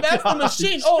 Oh I mean, my that's the God.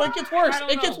 machine. Oh, it gets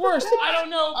worse. I don't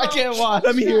know. I can't watch.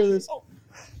 Let me hear this.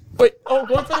 Wait, going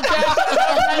for the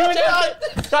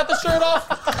jacket. Got the shirt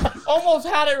off. Almost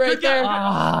had it right there.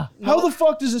 Ah. How the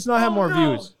fuck does this not have more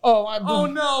views? Oh,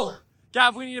 no.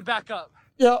 Gav, we need to back up.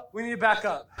 Yeah. We need to back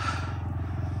up.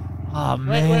 Oh,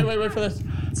 man. Wait for this.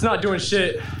 It's not doing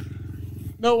shit.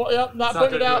 No, yep, not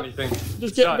putting it out.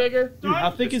 Just getting bigger. Dude, how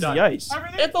thick is the ice?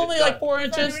 It's only like 4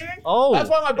 inches. Oh. That's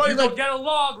why my buddy's like, Get a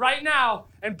log right now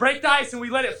and break the ice and we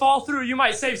let it fall through. You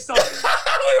might save something.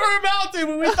 we were about to,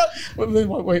 but we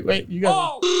thought. Wait. You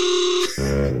guys.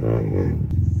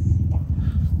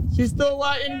 She's still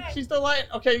lighting.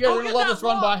 Okay, you guys are gonna love this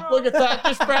run by. Look at that,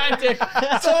 just frantic.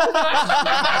 So much.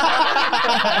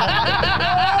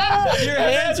 Your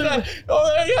hands are.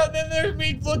 Oh, there you go. Then there's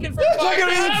me looking for. Look at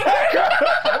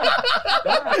me.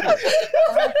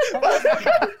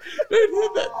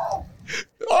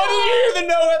 Oh, did you hear the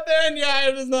no at the end? Yeah,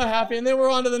 I was not happy. And then we're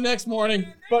on to the next morning.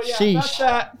 But yeah, that's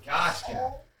that. Gosh.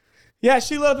 Yeah,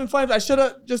 she loved in flames. I should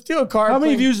have just do a card. How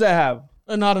many views does that have?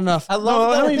 Not enough. I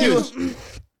love How that. many views?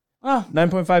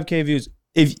 9.5K views.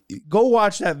 If go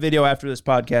watch that video after this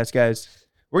podcast, guys.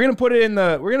 We're gonna put it in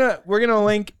the. We're gonna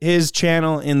link his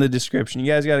channel in the description. You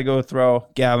guys got to go throw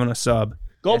Gavin a sub.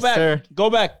 Go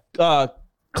back.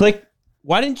 Click.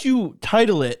 Why didn't you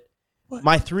title it?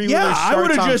 My three-wheeler I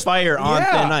would've starts on just- fire on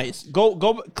yeah. thin ice. Go.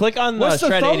 Click on What's the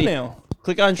Shred 80. thumbnail?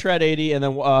 Click on Shred 80 and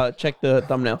then check the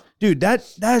thumbnail. Dude, that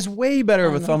is way better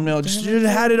of a thumbnail. Just should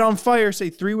have had it on fire. Say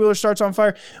 3-wheeler starts on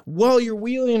fire while you're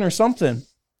wheeling or something.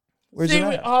 Where's it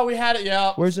at? We had it.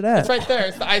 Yeah. Where's it at? It's right there.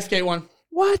 It's the ice skate one.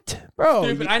 What, bro?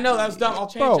 Stupid. I know that was dumb. I'll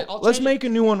change Bro, it. let's make a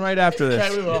new one right after this.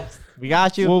 Okay, we will. We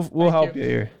got you. We'll help you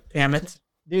here. Damn it.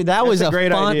 Dude, that was a a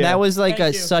great fun. idea. That was like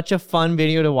Thank you. such a fun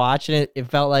video to watch, and it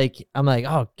felt like I'm like,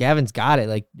 oh, Gavin's got it.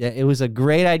 Like it was a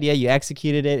great idea. You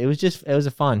executed it. It was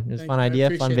a fun Thank fun you. I idea,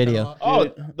 appreciate fun that a video. lot.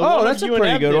 Oh, that's a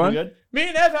pretty good one. Me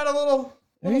and Ev had a little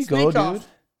There you go, sneak off. dude.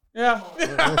 Yeah. Oh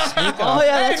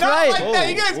yeah, that's Hey, not right. like that.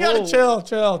 You guys gotta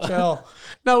chill.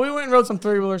 No, we went and rode some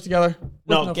 3-wheelers together.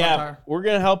 No, With Gab, fire. we're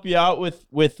gonna help you out with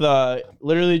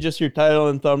literally just your title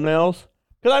and thumbnails.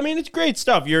 Because I mean, it's great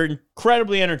stuff. You're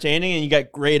incredibly entertaining, and you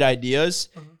got great ideas.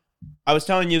 I was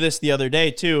telling you this the other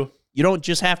day too. You don't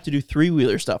just have to do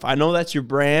 3-wheeler stuff. I know that's your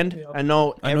brand. Yep. I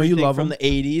know you everything love from them. the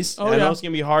 80s. Oh, I know yeah. it's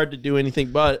gonna be hard to do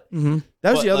anything but. That was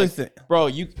But, the other like, thing. Bro,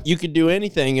 you could do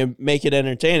anything and make it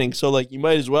entertaining. So like, you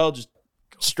might as well just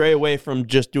stray away from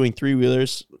just doing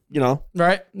 3-wheelers. You know.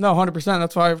 Right? No, 100%.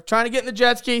 That's why I'm trying to get in the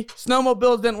jet ski.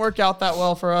 Snowmobiles didn't work out that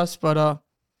well for us, but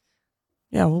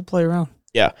yeah, we'll play around.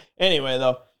 Yeah. Anyway,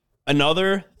 though,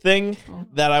 another thing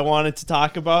that I wanted to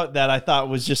talk about that I thought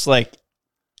was just like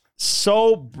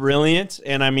so brilliant,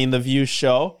 and I mean the views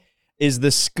show, is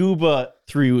the scuba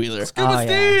 3-wheeler. Scuba Oh,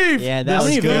 Steve! Yeah, that How was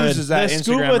many good. views is that The Instagram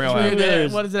scuba reel three- at?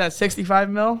 There's- What is it at 65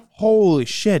 mil? Holy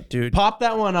shit, dude. Pop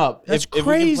that one up. That's if we can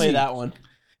play crazy. that one.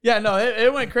 Yeah, no,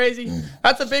 it went crazy.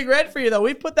 That's a big red for you, though.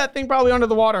 We put that thing probably under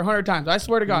the water 100 times. I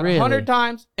swear to God, Really? 100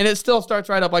 times, and it still starts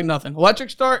right up like nothing. Electric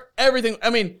start, everything. I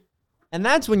mean, And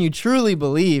that's when you truly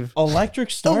believe. Electric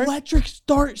the start? electric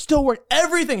start still works.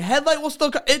 Everything. Headlight will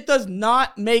still it does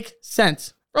not make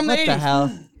sense. From the What 80s. the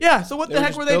hell? Yeah, so what They the were heck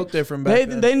just were they? built different back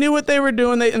then. They knew what they were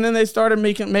doing, and then they started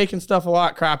making stuff a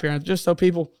lot crappier, just so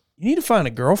people. You need to find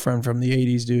a girlfriend from the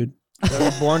 80s, dude. That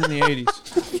was born in the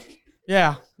 80s.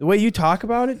 Yeah. The way you talk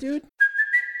about it, dude.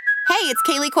 Hey, it's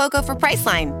Kaylee Cuoco for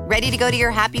Priceline. Ready to go to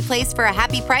your happy place for a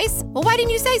happy price? Well, why didn't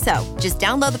you say so? Just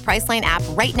download the Priceline app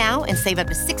right now and save up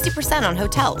to 60% on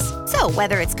hotels. So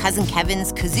whether it's Cousin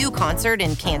Kevin's Kazoo Concert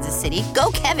in Kansas City,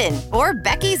 go Kevin, or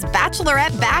Becky's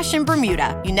Bachelorette Bash in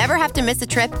Bermuda, you never have to miss a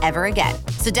trip ever again.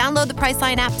 So download the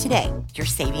Priceline app today. Your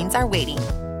savings are waiting.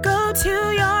 Go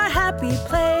to your happy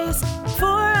place for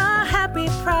a happy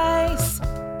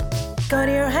Go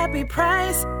to your happy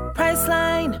price,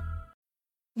 Priceline.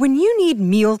 When you need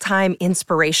mealtime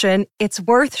inspiration, it's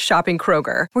worth shopping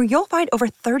Kroger, where you'll find over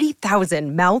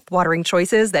 30,000 mouth-watering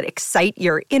choices that excite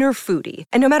your inner foodie.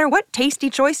 And no matter what tasty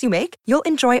choice you make, you'll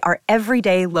enjoy our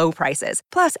everyday low prices,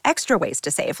 plus extra ways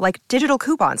to save, like digital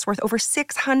coupons worth over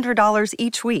 $600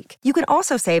 each week. You can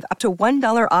also save up to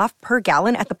 $1 off per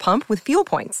gallon at the pump with fuel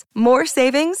points. More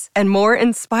savings and more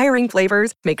inspiring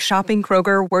flavors make shopping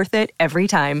Kroger worth it every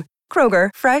time. Kroger,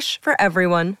 fresh for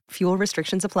everyone. Fuel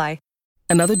restrictions apply.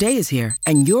 Another day is here,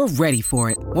 and you're ready for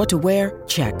it. What to wear?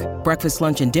 Check. Breakfast,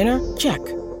 lunch, and dinner? Check.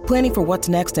 Planning for what's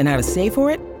next and how to save for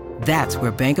it? That's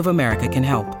where Bank of America can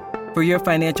help. For your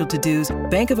financial to-dos,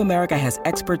 Bank of America has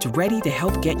experts ready to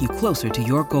help get you closer to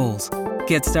your goals.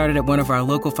 Get started at one of our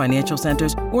local financial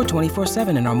centers or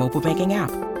 24/7 in our mobile banking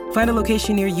app. Find a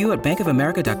location near you at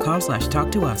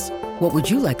bankofamerica.com/talktous. What would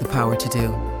you like the power to do?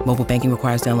 Mobile banking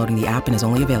requires downloading the app and is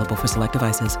only available for select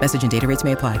devices. Message and data rates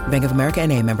may apply. Bank of America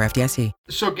NA, member FDIC.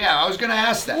 So, Gav, I was going to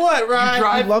ask that. What, Ryan? You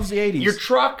drive, He loves the 80s. Your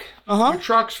truck, your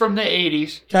truck's from the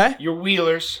 80s. Okay. Your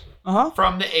wheelers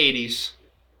from the 80s.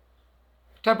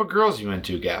 What type of girls you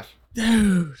into, Gav?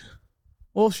 Dude.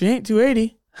 Well, she ain't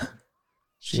 280.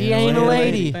 She ain't a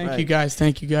lady. Thank you guys.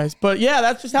 Thank you guys. But yeah,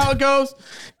 that's just how it goes.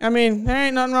 I mean, there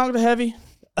ain't nothing wrong with the heavy.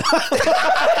 I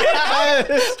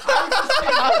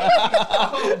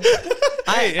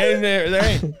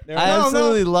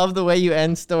absolutely love the way you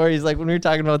end stories. Like when we were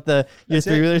talking about your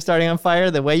three-wheeler starting on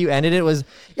fire, the way you ended it was,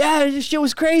 yeah, this shit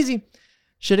was crazy.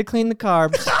 Should have cleaned the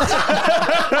carbs.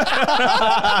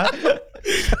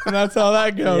 And that's how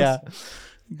that goes. Yeah.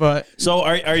 But so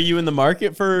are you in the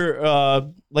market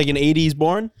for like an 80s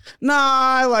born? Nah,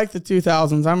 I like the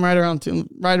 2000s. I'm right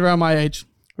around my age.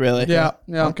 Really? Yeah.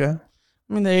 Yeah. Okay.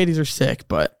 I mean, the 80s are sick,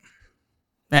 but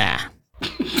yeah.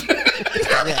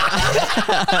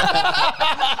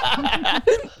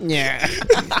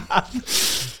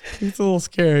 It's a little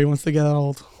scary once they get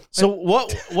old. So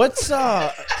what's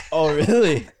oh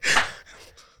really?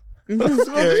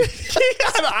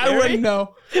 I wouldn't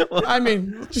know. I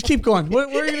mean, just keep going. What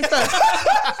are you gonna say?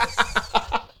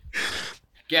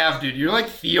 Gav, dude, you're like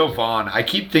Theo Vaughn. I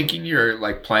keep thinking you're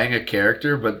like playing a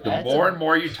character, but the more and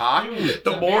more you talk,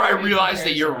 the more I realize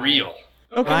that you're real.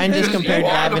 Okay. Ryan just compared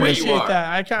Gavin to appreciate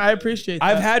that. I appreciate that.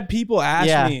 I've had people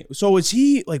ask me, so is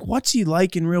he like, what's he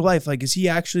like in real life? Like, is he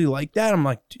actually like that? I'm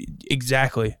like,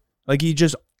 exactly. Like he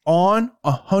just on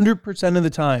 100% of the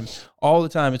time, all the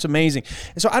time. It's amazing.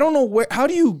 And so I don't know how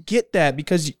do you get that?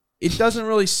 Because it doesn't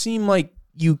really seem like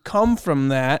you come from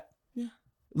that.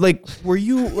 Like, were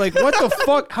you like, what the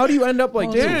fuck? How do you end up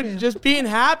like, dude? Just being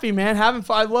happy, man. Having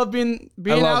fun. I love being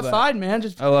outside, man.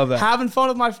 Just I love that. Having fun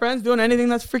with my friends, doing anything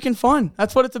that's freaking fun.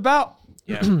 That's what it's about.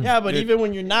 Yeah, yeah. But even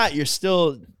when you're not, you're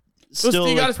still you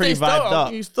like gotta pretty stay vibed stoked.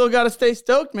 up. You still got to stay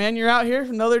stoked, man. You're out here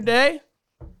for another day.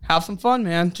 Have some fun,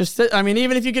 man. Just sit. I mean,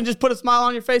 even if you can just put a smile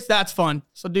on your face, that's fun.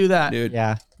 So do that, dude.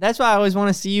 Yeah. That's why I always want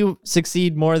to see you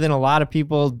succeed more than a lot of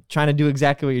people trying to do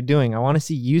exactly what you're doing. I want to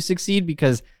see you succeed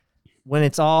because when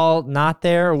it's all not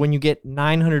there, or when you get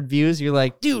 900 views, you're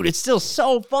like, dude, it's still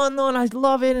so fun though, and I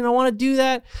love it, and I want to do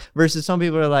that. Versus some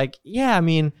people are like, yeah, I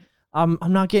mean, I'm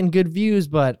not getting good views,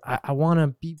 but I want to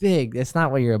be big. That's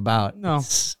not what you're about. No,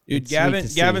 dude.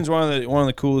 Gavin's one of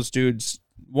the coolest dudes,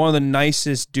 one of the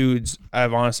nicest dudes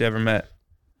I've honestly ever met.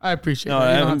 I appreciate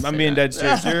that. I'm being dead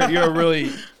serious. You're a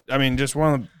really, I mean, just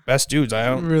one of the best dudes. I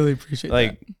don't really appreciate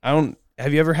that.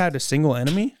 Have you ever had a single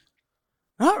enemy?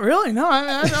 Not really. No,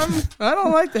 I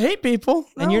don't like to hate people.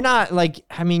 No. And you're not like,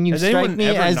 I mean, you strike me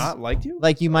as not liked you?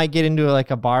 Like you might get into like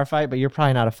a bar fight, but you're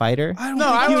probably not a fighter. I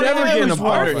would never get in a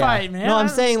bar fight, man. No, I'm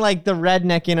saying like the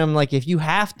redneck in him, like if you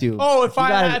have to. Oh, if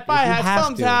I had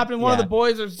something's happening, one of the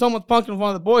boys or someone's punking with one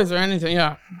of the boys or anything,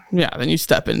 yeah, then you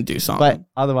step in and do something. But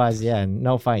otherwise, yeah,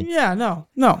 no fight. Yeah, no.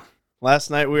 Last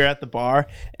night we were at the bar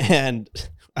and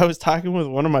I was talking with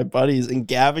one of my buddies and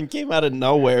Gavin came out of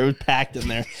nowhere. It was packed in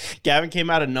there. Gavin came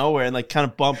out of nowhere and like kind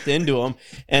of bumped into him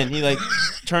and he like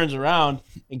turns around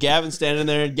and Gavin's standing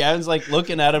there and Gavin's like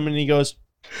looking at him and he goes,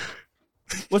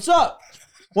 "What's up?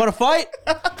 Want to fight?"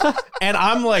 And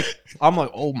I'm like,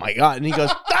 oh my God. And he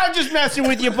goes, "I'm just messing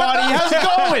with you, buddy. How's it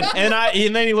going?"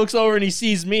 And then he looks over and he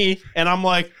sees me and I'm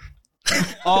like,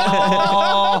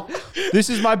 "Oh, this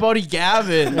is my buddy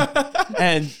Gavin."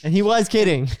 And he was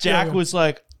kidding. Jack was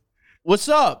like, "What's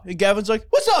up?" And Gavin's like,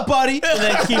 "What's up, buddy?" And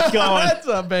then keeps going. What's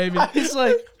up, baby? He's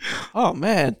like, "Oh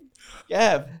man,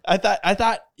 Gav." I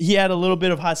thought he had a little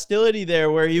bit of hostility there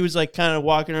where he was like kind of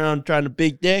walking around trying to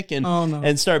big dick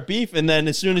and start beef. And then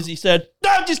as soon as he said,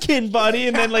 "I'm just kidding, buddy,"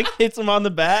 and then like hits him on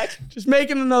the back. Just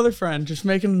making another friend.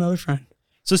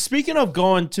 So speaking of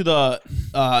going to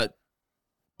the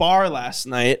bar last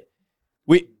night.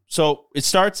 So it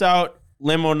starts out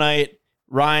limo night.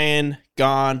 Ryan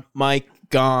gone, Mike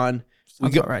gone.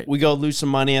 We go lose some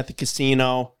money at the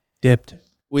casino. Dipped.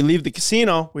 We leave the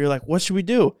casino. We were like, what should we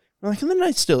do? We're like, the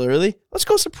night's still early. Let's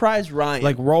go surprise Ryan.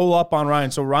 Like roll up on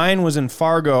Ryan. So Ryan was in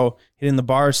Fargo hitting the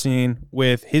bar scene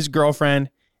with his girlfriend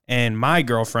and my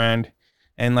girlfriend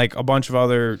and like a bunch of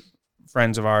other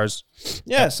friends of ours.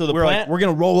 Yeah, so we're like, we're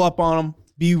going to roll up on them,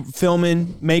 be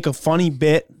filming, make a funny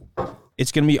bit.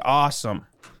 It's going to be awesome.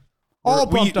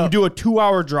 We do a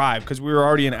 2-hour drive because we were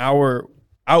already an hour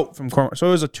out from Cornwall. So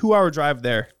it was a 2-hour drive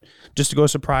there just to go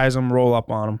surprise them, roll up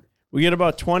on them. We get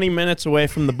about 20 minutes away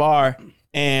from the bar,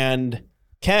 and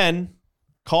Ken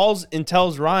calls and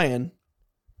tells Ryan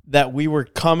that we were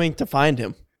coming to find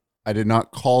him. I did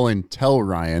not call and tell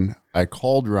Ryan. I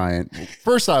called Ryan.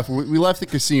 First off, we left the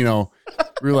casino.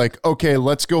 We were like, okay,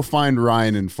 let's go find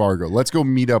Ryan in Fargo. Let's go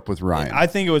meet up with Ryan. I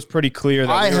think it was pretty clear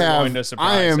that we were going to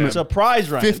surprise him. Surprise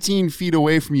Ryan. 15 feet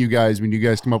away from you guys when you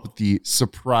guys come up with the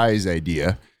surprise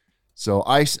idea. So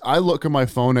I look at my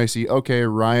phone. I see, okay,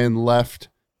 Ryan left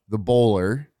the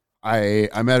bowler.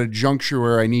 I'm at a juncture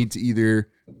where I need to either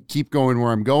keep going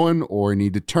where I'm going or I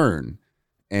need to turn.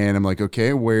 And I'm like,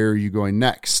 okay, where are you going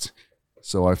next?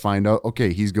 So I find out,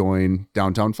 okay, he's going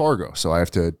downtown Fargo. So I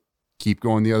have to keep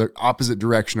going the other opposite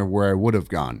direction of where I would have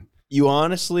gone. You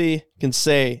honestly can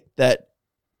say that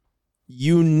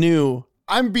you knew.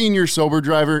 I'm being your sober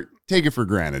driver. Take it for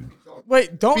granted.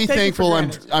 Wait, don't be take thankful it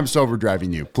for granted. I'm sober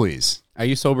driving you, please. Are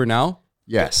you sober now?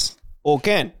 Yes. Well,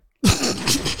 Ken,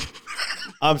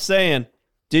 I'm saying,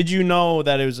 did you know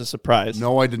that it was a surprise?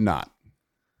 No, I did not.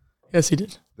 Yes, he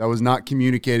did. That was not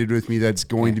communicated with me. That's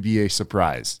going to be a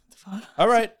surprise. All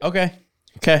right. Okay.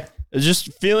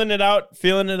 Just feeling it out.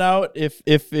 If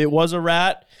it was a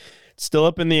rat, it's still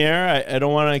up in the air. I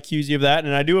don't want to accuse you of that.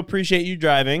 And I do appreciate you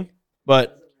driving,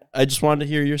 but I just wanted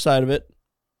to hear your side of it.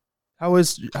 How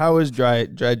is dry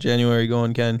January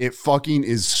going, Ken? It fucking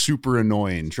is super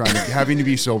annoying having to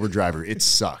be sober driver. It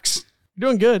sucks. You're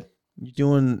doing good.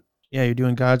 You're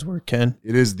doing God's work, Ken.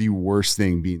 It is the worst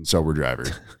thing being sober driver.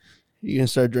 You gonna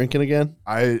start drinking again?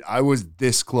 I was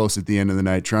this close at the end of the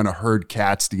night trying to herd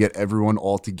cats to get everyone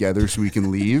all together so we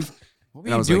can leave. What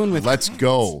were you doing with let's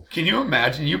go. Can you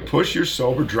imagine you push your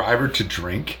sober driver to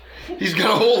drink? He's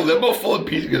got a whole limo full of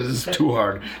pieces because it's too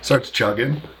hard. Starts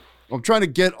chugging. I'm trying to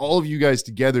get all of you guys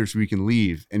together so we can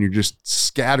leave, and you're just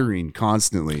scattering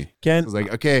constantly. Ken, I was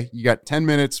like, okay, you got 10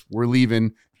 minutes. We're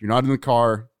leaving. If you're not in the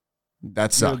car,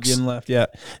 that sucks. Getting left, yeah.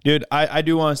 Dude, I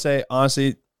do want to say,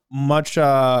 honestly, much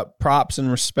props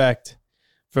and respect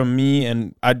from me,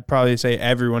 and I'd probably say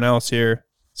everyone else here.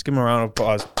 Let's give him a round of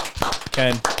applause.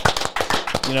 Ken,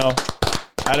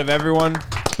 out of everyone,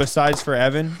 besides for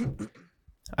Evan,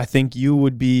 I think you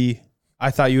would be... I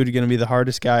thought you were going to be the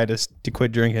hardest guy to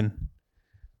quit drinking.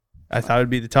 I thought it would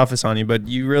be the toughest on you, but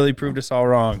you really proved us all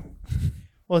wrong.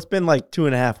 Well, it's been like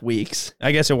 2.5 weeks.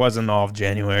 I guess it wasn't all of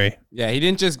January. Yeah, he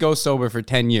didn't just go sober for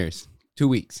 10 years. 2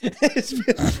 weeks.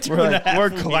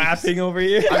 We're clapping over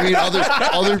here. I mean,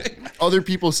 other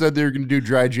people said they were going to do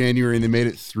dry January, and they made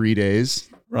it 3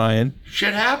 days. Ryan.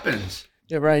 Shit happens.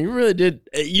 Yeah, Ryan, you really did.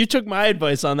 You took my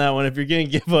advice on that one. If you're going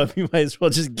to give up, you might as well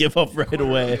just give up right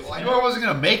away. Well, I knew I wasn't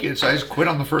going to make it, so I just quit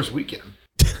on the first weekend.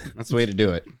 That's the way to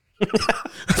do it.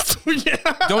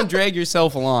 Don't drag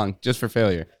yourself along just for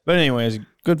failure. But anyways,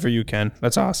 good for you, Ken.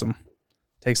 That's awesome.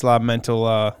 Takes a lot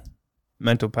of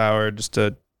mental power just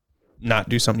to not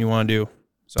do something you want to do.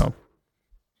 So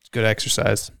it's good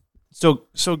exercise.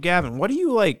 So Gavin, what do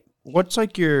you like? What's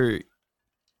like your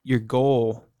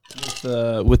goal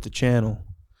with the channel?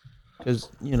 Because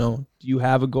do you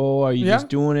have a goal? Are you just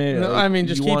doing it? No, I mean,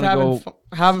 just keep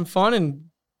having fun and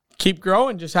keep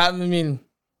growing. Just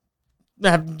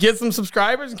get some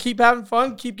subscribers and keep having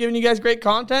fun. Keep giving you guys great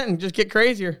content and just get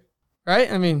crazier,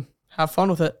 right? I mean, have fun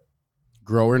with it.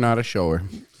 Grower, not a shower.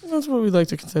 That's what we like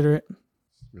to consider it.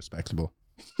 Respectable.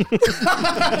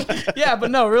 Yeah, but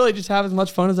no, really, just have as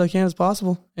much fun as I can as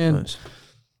possible and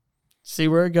see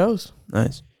where it goes.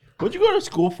 Nice. What'd you go to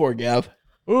school for, Gav?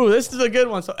 Ooh, this is a good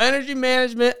one. So energy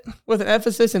management with an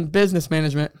emphasis in business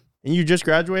management. And you just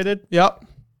graduated? Yep.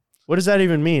 What does that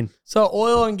even mean? So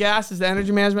oil and gas is the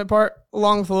energy management part,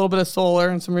 along with a little bit of solar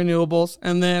and some renewables,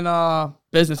 and then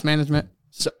business management.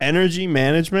 So energy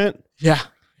management? Yeah.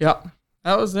 Yep.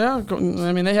 That was, I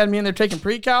mean, they had me in there taking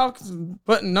pre-calcs and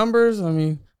putting numbers. I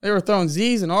mean, they were throwing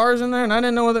Z's and R's in there, and I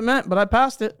didn't know what it meant, but I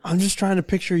passed it. I'm just trying to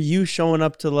picture you showing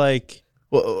up to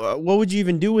what would you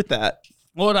even do with that?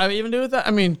 What would I even do with that?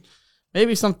 I mean,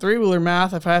 Maybe some 3-wheeler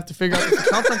math if I have to figure out the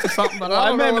circumference or something. But I I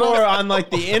don't meant know what more else. on like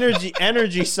the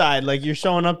energy side. Like you're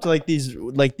showing up to like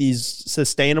these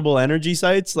sustainable energy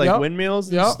sites, like Yep. windmills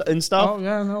and, Yep. and stuff. Oh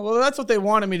yeah, no. Well, that's what they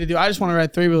wanted me to do. I just want to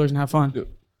ride 3-wheelers and have fun.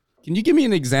 Can you give me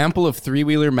an example of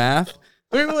 3-wheeler math?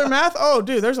 3-wheeler math? Oh,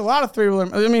 dude, there's a lot of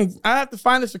 3-wheeler. I mean, I have to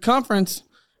find the circumference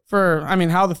for,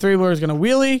 how the 3-wheeler is going to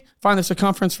wheelie, find the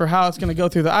circumference for how it's going to go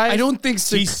through the ice. I don't think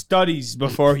he studies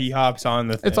before he hops on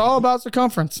the thing. It's all about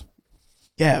circumference.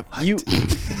 Yeah, you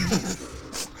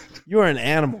are an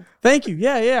animal. Thank you.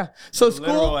 Yeah. So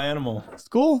Literal animal.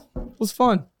 school was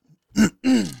fun.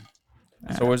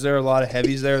 So was there a lot of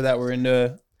heavies there that were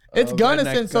into? It's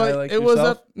Gunnison, so it was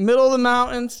up middle of the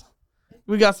mountains.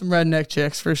 We got some redneck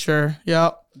chicks for sure.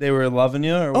 Yep. They were loving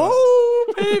you, or what?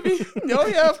 Oh, baby. Oh,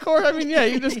 yeah, of course.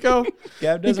 You just go.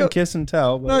 Gab doesn't kiss and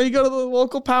tell. But. No, you go to the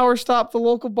local power stop, the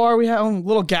local bar we have, a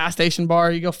little gas station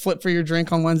bar. You go flip for your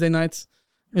drink on Wednesday nights.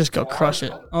 You just go crush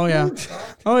it. Oh, yeah.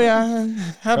 Oh, yeah.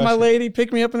 Have my lady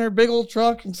pick me up in her big old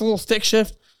truck. It's a little stick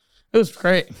shift. It was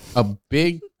great. A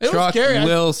big It was truck, scary.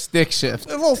 little stick shift.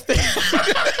 A little stick.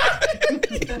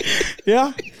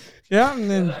 Yeah. Yeah, and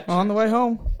then on the way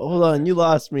home. Hold on, you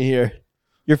lost me here.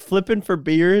 You're flipping for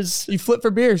beers? You flip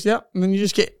for beers, yep. And then you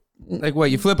just get... Like what?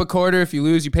 You flip a quarter. If you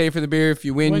lose, you pay for the beer. If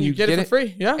you win, When you get it for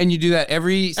free, yeah. And you do that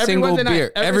every single Wednesday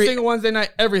beer. night, every single Wednesday night,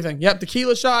 everything. Yep,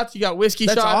 tequila shots. You got whiskey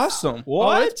That's shots. awesome.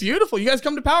 Oh, it's beautiful. You guys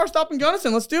come to Power Stop in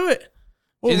Gunnison. Let's do it.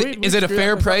 Well, Is it a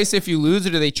fair price if you lose,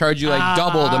 or do they charge you like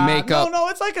double to make up? No,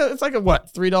 it's like a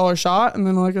what, $3 shot and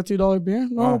then like a $2 beer.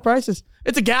 Normal prices.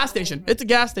 It's a gas station.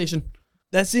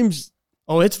 That seems.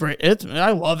 Oh, it's free.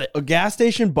 I love it. A gas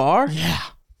station bar? Yeah.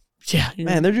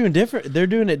 Man, they're doing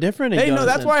it different. Hey, no,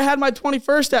 that's where I had my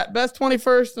 21st at. Best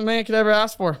 21st a man could ever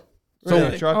ask for. So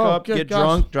Really? truck Oh, up, good get gosh.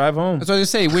 drunk, drive home. That's what I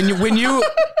was gonna say. When you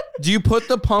do you put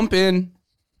the pump in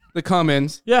the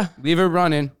Cummins? Yeah. Leave it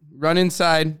running. Run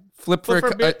inside. Flip for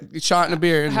a shot and a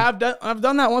beer. And I've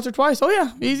done that once or twice. Oh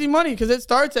yeah, easy money because it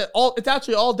starts it's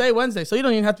actually all day Wednesday, so you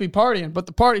don't even have to be partying. But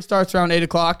the party starts around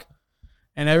 8:00,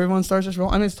 and everyone starts just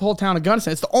rolling. It's the whole town of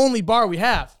Gunnison. It's the only bar we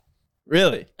have.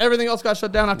 Really? Everything else got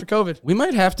shut down after COVID. we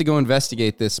might have to go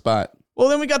investigate this spot. Well,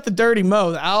 then we got the Dirty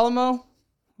Mo, the Alamo.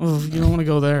 Oh, you don't want to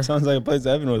go there. Sounds like a place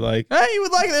Evan would like. Hey, you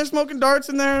would like it. They're smoking darts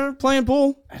in there, playing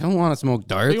pool. I don't want to smoke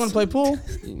darts. You want to play pool?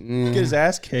 Get his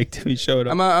ass kicked if he showed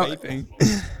up. vaping.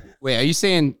 Wait, are you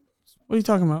saying? What are you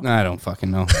talking about? I don't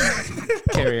fucking know.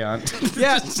 Carry on.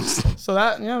 Yeah. So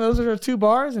those are our 2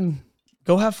 bars, and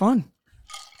go have fun.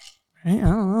 Hey, I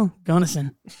don't know.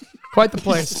 Gunnison. Quite the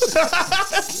place.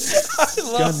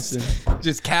 Gunnison.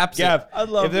 Just caps it. Gav,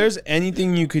 if there's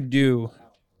anything you could do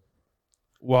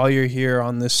while you're here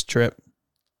on this trip,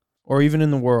 or even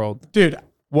in the world, dude,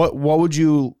 what would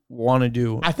you want to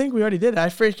do? I think we already did it. I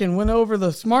freaking went over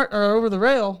the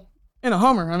rail in a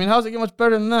Hummer. How's it get much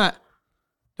better than that?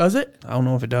 Does it? I don't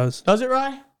know if it does. Does it,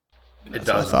 Rye? It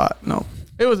does. I thought. No.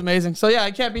 It was amazing. So yeah,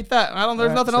 I can't beat that.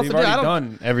 There's nothing else to do. You've already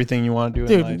done everything you want to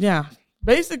do in life. Dude, yeah.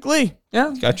 Basically,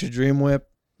 yeah. Got your dream whip.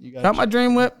 You got my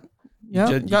dream whip. Yeah.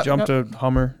 You jumped a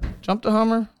Hummer. Jumped a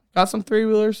Hummer. Got some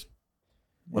 3-wheelers.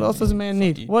 What else does a man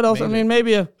need? What else?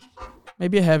 Maybe a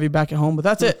heavy back at home, but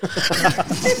that's it.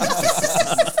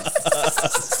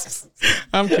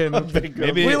 I'm kidding.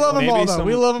 We love them all, though.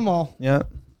 We love them all. Yeah.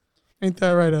 Ain't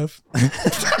that right, Ev?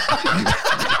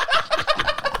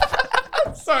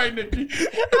 Sorry, Nikki.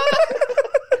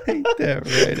 Ain't that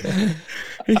right?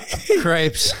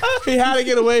 Cripes. He had to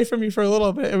get away from me for a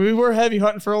little bit. We were heavy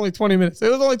hunting for only 20 minutes. It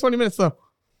was only 20 minutes, though.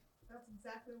 That's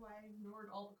exactly why I ignored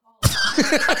all the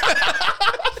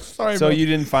calls. Sorry, So bro. you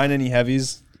didn't find any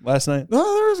heavies last night? No,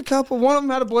 there was a couple. One of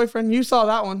them had a boyfriend. You saw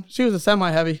that one. She was a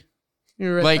semi-heavy. You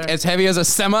were right Like there. as heavy as a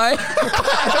semi,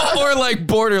 or like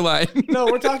borderline. No,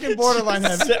 we're talking borderline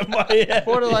heavy.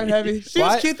 Borderline heavy. She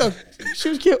was cute though. She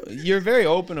was cute. You're very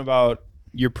open about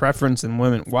your preference in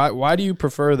women. Why do you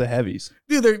prefer the heavies?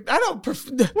 Dude, I don't prefer.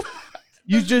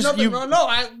 You just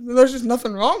there's just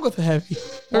nothing wrong with the heavy.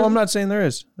 Well, I'm not saying there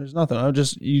is. There's nothing.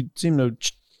 You seem to.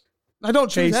 I don't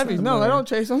chase chase heavies. them, No, or- I don't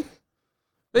chase them.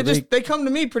 They come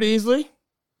to me pretty easily.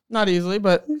 Not easily,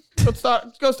 but let's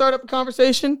go start up a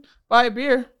conversation. Buy a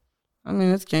beer.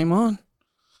 It's game on.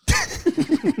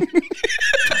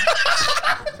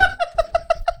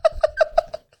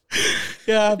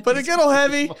 Yeah, but a good old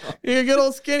heavy, you're a good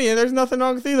old skinny, and there's nothing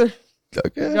wrong with either.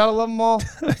 Okay. You gotta love them all.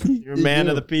 You're a man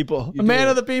of the people. A man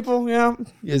of the people, yeah.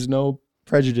 He has no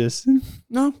prejudice.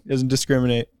 No. He doesn't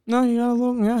discriminate. No, you gotta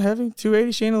love them. Yeah, heavy.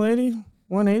 280, she ain't a lady.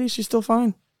 180, she's still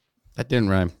fine. That didn't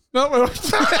rhyme. No,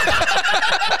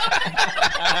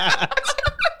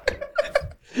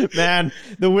 Man,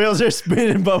 the wheels are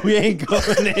spinning, but we ain't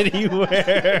going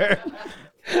anywhere.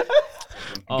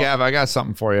 Gav, I got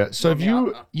something for you. So have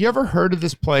you ever heard of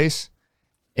this place?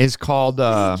 It's called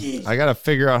I gotta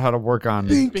figure out how to work on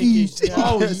Binkies. Yeah.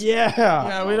 Oh yeah.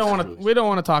 Yeah, we don't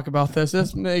want to talk about this.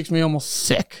 This makes me almost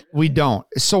sick. We don't.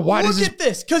 So why Look does at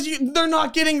this? Because they're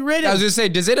not getting rid of. I was gonna say,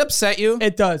 does it upset you?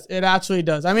 It does. It actually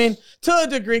does. I mean, to a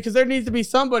degree, because there needs to be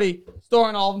somebody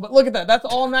storing all of them. But look at that. That's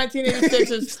all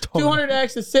 1986s.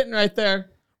 200X is sitting right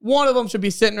there. One of them should be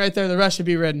sitting right there. The rest should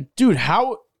be ridden. Dude,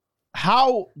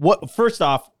 first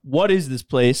off, what is this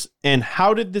place? And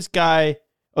how did this guy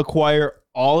acquire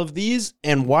all of these?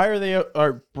 And why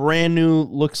are brand new,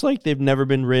 looks like they've never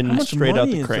been ridden straight out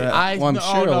the crate? Well, I'm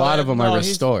sure a lot of them are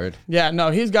restored. Yeah,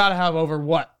 no, he's got to have over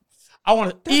what? I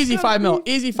want easy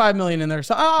 $5 million in there.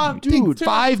 So, dude,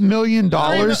 $5 million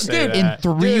in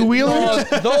three wheelers.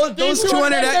 Those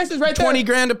 200 right 20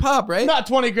 grand a pop, right? Not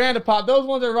 20 grand a pop. Those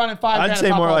ones are running $5 grand a pop. I'd say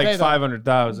more all like day, though.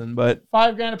 500,000, but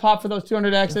 $5 grand a pop for those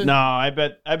 200Xs. no, I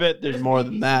bet there's more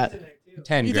than that.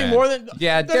 10 You grand. think more than?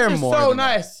 Yeah, they're just more so than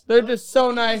nice. They're just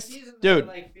so nice, dude.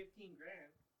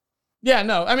 Yeah,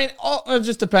 no, I mean, it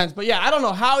just depends. But yeah, I don't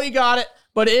know how he got it,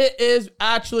 but it is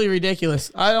actually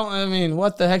ridiculous. I mean,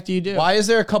 what the heck do you do? Why is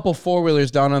there a couple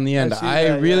four-wheelers down on the end?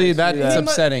 That's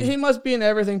upsetting. He must be an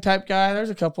everything type guy. There's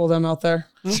a couple of them out there.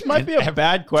 This might be a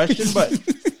bad question, but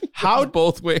how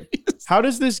both ways? How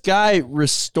does this guy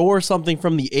restore something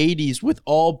from the 80s with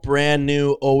all brand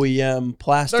new OEM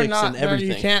plastics and everything?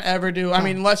 You can't ever do. I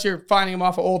mean, unless you're finding them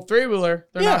off an old three-wheeler,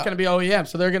 they're not going to be OEM.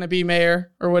 So they're going to be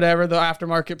Mayer or whatever, the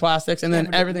aftermarket plastics, and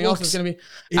then everything else is going to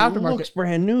be aftermarket. It looks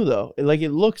brand new though. It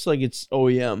looks like it's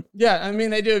OEM. Yeah, I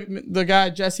mean they do. The guy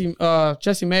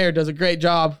Jesse Mayer does a great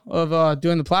job of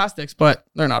doing the plastics, but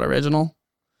they're not original.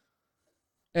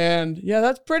 And yeah,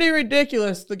 that's pretty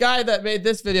ridiculous. The guy that made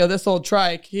this video, this old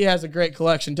trike, he has a great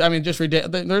collection. I mean, just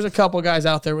ridiculous. There's a couple guys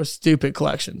out there with stupid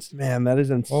collections. Man, that is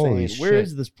insane. Where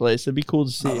is this place? It'd be cool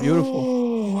to see. Beautiful.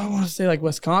 Oh, I want to say like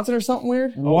Wisconsin or something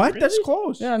weird. What? Really? That's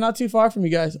close. Yeah, not too far from you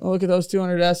guys. Oh, look at those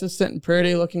 200Ss sitting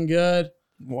pretty, looking good.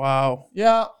 Wow.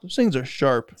 Yeah. Those things are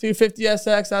sharp.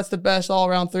 250SX, that's the best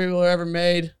all-around three-wheeler ever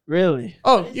made. Really?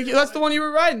 Oh, that's the one you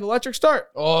were riding, the electric start.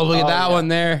 Oh, look at that one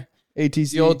there.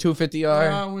 ATC. The old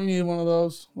 250R. We need one of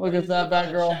those. Look at that back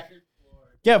girl.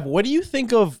 Gav, what do you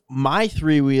think of my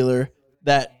three-wheeler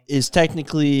that is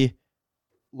technically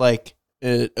like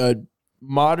a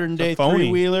modern day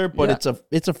three-wheeler, but it's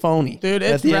a phony? Dude,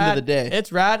 it's at the rad. end of the day.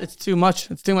 It's rad. It's too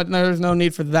much. It's too much. There's no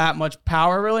need for that much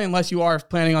power, really, unless you are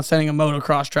planning on sending a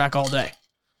motocross track all day.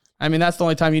 I mean, that's the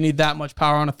only time you need that much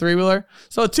power on a three-wheeler.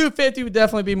 So a 250 would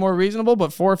definitely be more reasonable,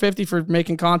 but 450 for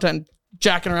making content and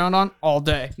jacking around on all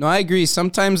day. No, I agree.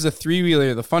 Sometimes the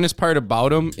three-wheeler, the funnest part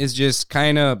about them is just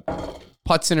kind of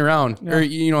putzing around or,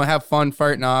 have fun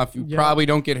farting off. You probably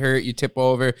don't get hurt. You tip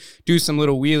over, do some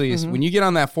little wheelies. When you get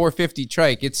on that 450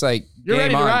 trike, it's like, you're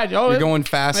ready to ride. You're going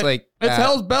fast. It's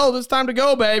hell's bells. It's time to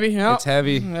go, baby. Yep. It's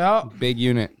heavy. Yep. Big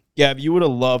unit. Gav, you would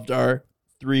have loved our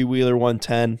three-wheeler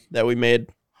 110 that we made.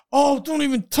 Oh, don't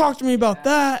even talk to me about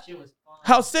that.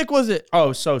 How sick was it?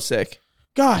 Oh, so sick.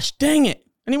 Gosh, dang it.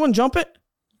 Anyone jump it?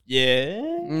 Yeah.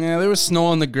 Yeah, there was snow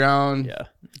on the ground. Yeah.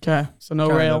 Okay, so no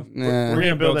rail. Yeah. We're going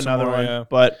to build another one. Yeah.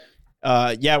 But,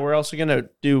 we're also going to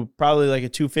do probably like a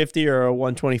 250 or a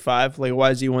 125, like a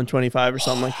YZ 125 or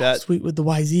something like that. Sweet with the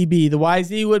YZB. The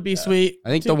YZ would be sweet. I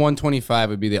think the 125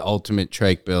 would be the ultimate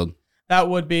trike build. That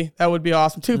would be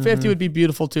awesome. 250 would be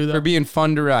beautiful too, though. For being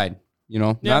fun to ride.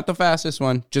 Not the fastest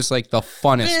one, just like the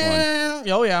funnest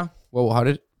one. Oh, yeah. Whoa, What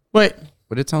did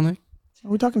it sound like? Are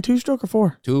we talking two-stroke or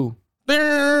four? Two.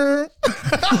 Or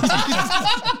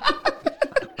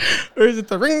is it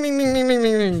the ring, ring, ring, ring, ring,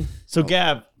 ring? So,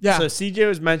 Gav, so CJ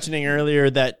was mentioning earlier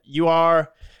that you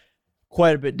are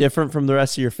quite a bit different from the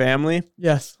rest of your family.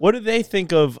 Yes. What do they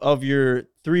think of your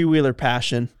three-wheeler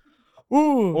passion?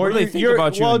 Ooh. Or what do they think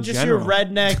about you in just general? your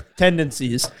redneck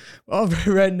tendencies. Oh,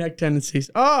 redneck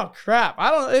tendencies. Oh, crap.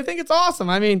 They think it's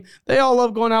awesome. I mean, they all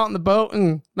love going out in the boat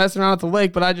and messing around at the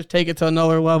lake, but I just take it to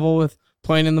another level with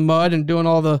playing in the mud and doing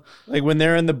all the... Like when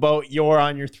they're in the boat, you're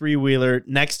on your three-wheeler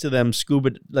next to them,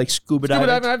 scuba diving.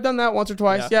 I've done that once or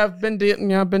twice. Yeah, I've been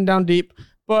I've been down deep.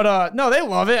 But no, they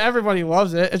love it. Everybody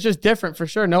loves it. It's just different for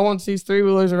sure. No one sees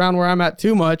three-wheelers around where I'm at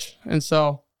too much. And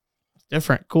so it's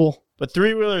different. Cool. But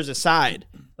three-wheelers aside,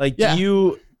 like do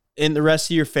you and the rest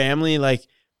of your family, like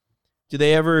do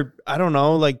they ever, I don't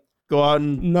know, like go out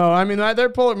and... No, I mean, they're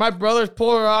polar. My brother's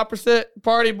polar opposite,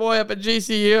 party boy up at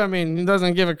GCU. I mean, he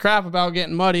doesn't give a crap about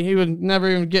getting muddy. He would never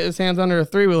even get his hands under a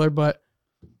three-wheeler, but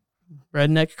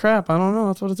redneck crap. I don't know.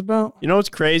 That's what it's about. You know what's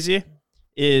crazy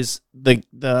is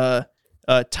the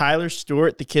Tyler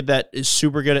Stewart, the kid that is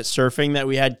super good at surfing that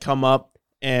we had come up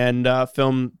and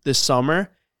film this summer,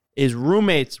 is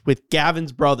roommates with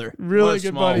Gavin's brother. Really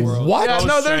good buddies. What? Yeah, So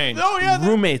no, strange. they're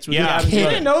roommates with Gavin's You brother.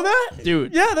 didn't know that,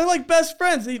 Dude. Yeah, they're like best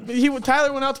friends.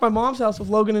 Tyler went out to my mom's house with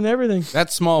Logan and everything.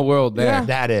 That's small world there. Yeah.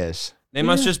 That is. They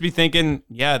must just be thinking,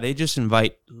 yeah, they just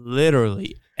invite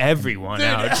literally everyone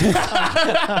out.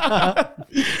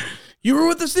 You were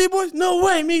with the Sea Boys? No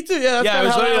way, me too. Yeah, that's Yeah, it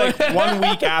was kinda how literally that like went. 1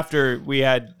 week after we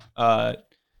had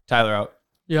Tyler out.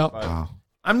 Yep. Wow.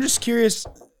 I'm just curious,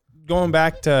 going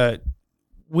back to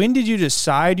when did you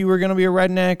decide you were going to be a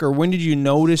redneck, or when did you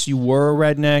notice you were a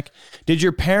redneck? Did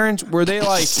your parents, were they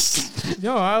like,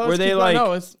 Were they like,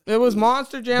 no, it was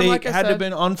Monster Jam, they like I had said. to have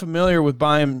been unfamiliar with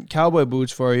buying cowboy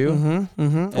boots for you?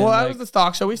 Well, that was the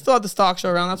stock show. We still had the stock show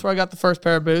around. That's where I got the first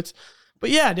pair of boots. But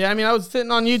yeah, dude, I mean, I was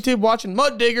sitting on YouTube watching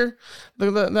Mud Digger,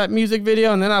 that music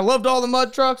video, and then I loved all the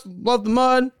mud trucks, loved the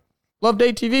mud, loved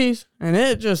ATVs, and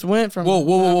it just went from...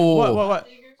 Whoa. What?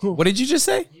 What did you just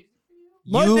say?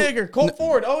 Mud Digger, Colt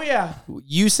Ford, oh yeah.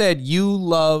 You said you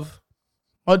love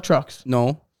mud trucks.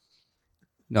 No.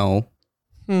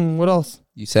 What else?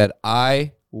 You said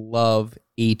I love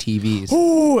ATVs.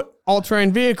 Ooh,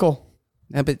 all-terrain vehicle.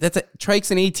 Yeah, but that's trike's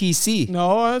an ATC.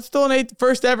 No, it's still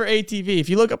first ever ATV. If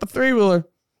you look up a three-wheeler,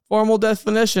 formal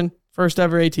definition, first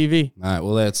ever ATV. All right,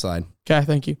 we'll let it slide. Okay,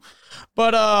 thank you.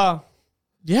 But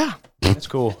yeah, That's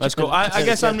cool. That's cool. I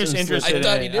guess I'm just interested I in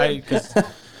thought it. you did. 'Cause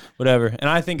whatever. And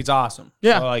I think it's awesome.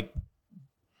 Yeah. So, like,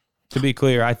 to be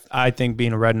clear, I think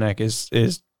being a redneck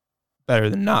is better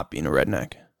than not being a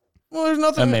redneck. well, there's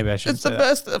nothing. Maybe I shouldn't It's the say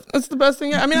best. It's the best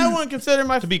thing. I mean, I wouldn't consider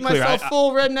be clear, myself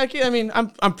full redneck. I mean,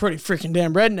 I'm pretty freaking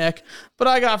damn redneck. But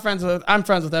I'm friends with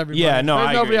everybody. Yeah, no, There's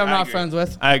I nobody agree. I'm I not agree. friends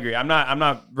with. I agree. I'm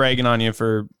not ragging on you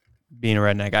for being a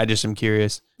redneck. I just am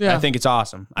curious. Yeah. I think it's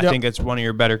awesome. I Yep. think it's one of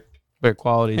your better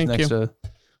qualities Thank next you. to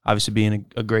obviously being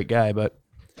a great guy. But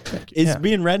Is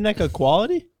being redneck a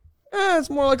quality? It's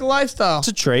more like a lifestyle. it's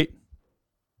a trait.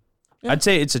 Yeah. I'd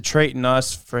say it's a trait in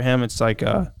us. For him, it's like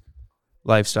a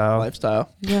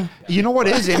lifestyle. Yeah. You know what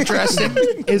is interesting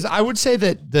is I would say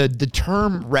that the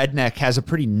term redneck has a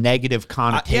pretty negative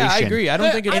connotation. Yeah, I agree. I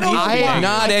don't think it I needs don't to be know why. negative.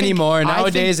 Not I think- anymore. I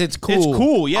Nowadays, think it's cool. It's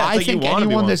cool. Yeah, it's I like think you want to be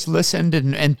anyone one. that's listened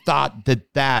and thought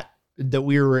that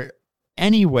we were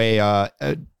anyway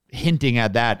hinting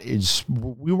at that is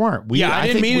we weren't. I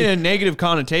didn't think mean we- it in a negative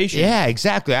connotation. Yeah,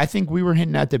 exactly. I think we were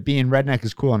hinting at that being redneck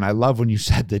is cool, and I love when you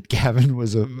said that Gavin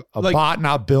was a Like- bought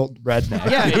not built redneck.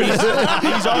 Yeah,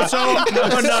 he's also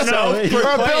no.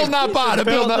 Or a built not bought, a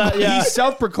built not. Yeah. He's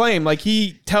self-proclaimed. Like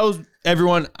he tells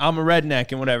everyone, "I'm a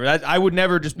redneck" and whatever. I would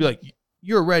never just be like,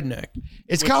 "You're a redneck."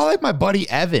 It's kind of like my buddy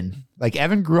Evan. Like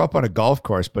Evan grew up on a golf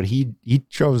course, but he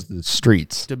chose the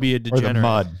streets To be a or degenerate. the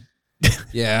mud.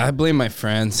 Yeah, I blame my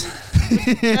friends.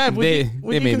 Ev, would They- you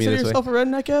they made me consider this way. yourself a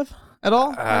redneck, Ev? At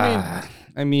all?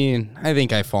 I mean, I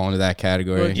think I fall into that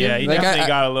category. Yeah, you Like, definitely I-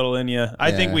 got a little in you.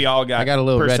 I think Yeah. we all got. I got a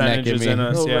little redneck in percentages me. in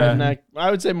us. Little Yeah. redneck. I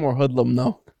would say more hoodlum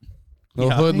though.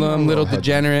 little hoodlum, little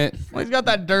degenerate. Well, he's got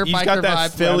that dirt He's biker got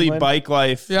that vibe. Philly bike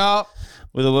life Yeah.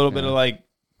 with a little bit of like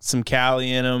some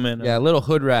Cali in him and Yeah, a little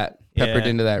hood rat peppered Yeah.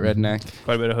 into that redneck.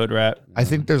 quite a bit of hood rat. I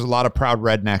think there's a lot of proud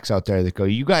rednecks out there that go,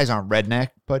 "You guys aren't redneck,"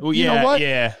 but Well, you yeah, know what?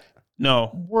 yeah.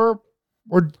 No,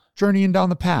 We're journeying down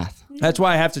the path. that's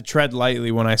why I have to tread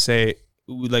lightly when I say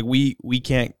like we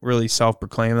can't really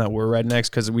self-proclaim that we're rednecks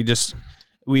because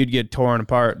we'd get torn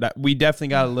apart. That we definitely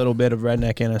got a little bit of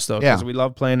redneck in us though because Yeah. we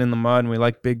love playing in the mud and we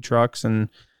like big trucks and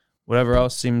whatever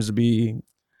else seems to be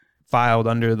filed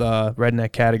under the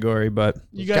redneck category. But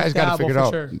You Guys got to dabble figure it for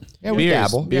out. sure. Yeah, we Beers,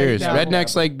 dabble. beers. Yeah, you dabble.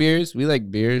 Rednecks like beers. We like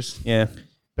beers. yeah,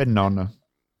 Been known to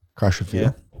crush a few.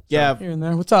 yeah. Yeah, Here and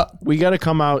there. What's up? we got to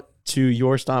come out to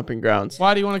your stomping grounds.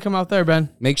 Why do you want to come out there, Ben?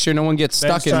 Make sure no one gets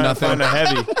stuck in Ben's trying to nothing. find a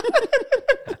heavy.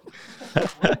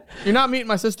 You're not meeting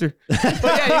my sister. But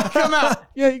yeah, you can come out.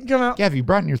 Yeah, you can come out. Gav, you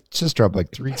brought your sister up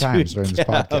like 3 times during this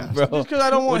podcast. bro. Just because I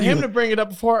don't want him to bring it up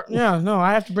before. Yeah, no,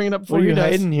 I have to bring it up before What are you you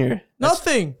guys. hiding here?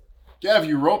 Nothing. Gav,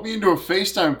 you wrote me into a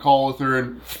FaceTime call with her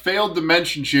and failed to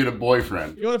mention she had a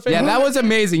boyfriend. You want to Yeah, that was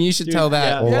amazing. You should tell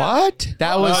that. yeah. What?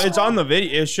 That was It's on the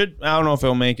video. It should. I don't know if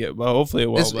it'll make it, but hopefully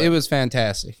it will. it was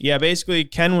fantastic. Yeah, basically,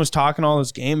 Ken was talking all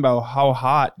this game about how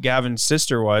hot Gavin's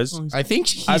sister was. I think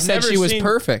he I've said never she was seen-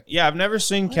 perfect. Yeah, I've never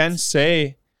seen Ken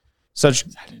say such.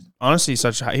 Honestly,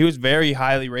 such. He was very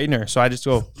highly rating her. So I just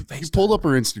go He pulled up her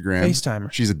Instagram. FaceTime her.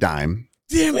 She's a dime.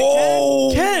 Damn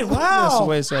it, Ken. That's the Wow.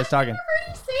 way this guy's talking.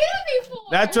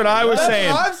 That's what I was saying.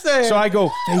 what I'm saying. So I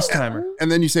go FaceTime her. And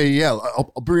then you say, "Yeah,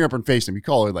 I'll bring her up on FaceTime." You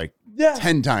call her like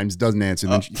 10 times, doesn't answer.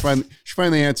 And then she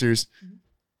finally answers,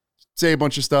 say a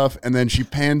bunch of stuff, and then she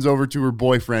pans over to her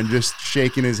boyfriend, just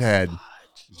shaking his head.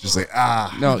 It's just like,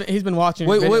 No. He's been watching.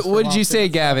 What videos for did a you while, say,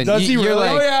 too. Gavin? Does he You're really?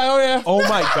 like, Oh yeah. Oh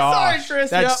my gosh. Sorry, Chris.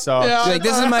 That Yep. sucks. Yeah. you're like,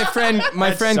 this is my friend. My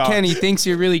That friend sucks. Ken. He thinks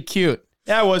you're really cute.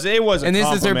 That was it. Was a And this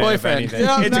is her compliment, if boyfriend. anything.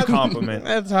 Yeah, It's a that- compliment.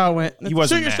 That's how it went. He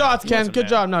wasn't Shoot your mad. shots, He Ken. wasn't Good mad.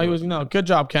 job. No, he was good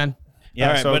job, Ken. Yeah,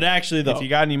 All right, so but actually, though, if you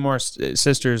got any more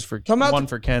sisters for Come out one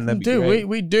for Ken, that'd be Dude, great.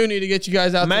 we do need to get you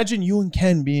guys out. Imagine you and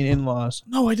Ken being in-laws.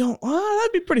 No, I don't.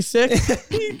 That'd be pretty sick.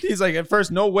 He's like, at first,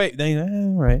 no way.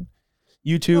 Then, all right.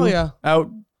 You two Oh, yeah.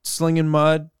 out slinging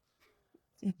mud,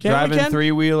 driving Ken?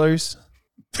 three-wheelers.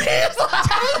 Say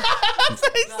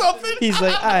something. He's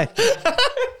like, I.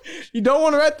 You don't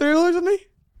want to ride three-wheelers with me?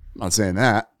 I'm not saying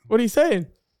that. What are you saying?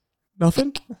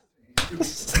 Nothing.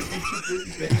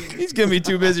 He's gonna be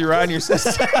too busy riding your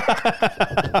sister.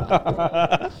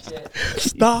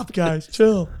 Stop, guys.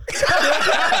 Chill.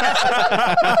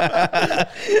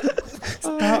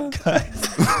 Stop, guys.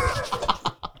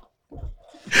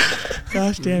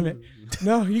 Gosh damn it.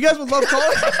 No, you guys would love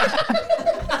calling.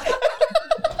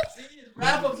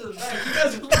 Wrap up to the back. You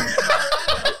guys would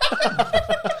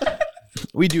love.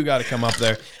 We do got to come up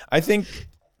there. I think.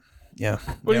 Yeah,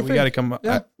 What do you we think? got to come.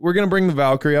 Yeah. We're gonna bring the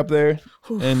Valkyrie up there,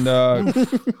 and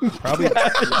probably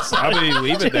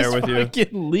leave it there with you.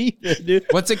 Leave it, dude.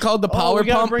 What's it called? The power we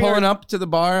gotta pump, bring pulling her- up to the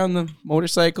bar on the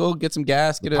motorcycle, get some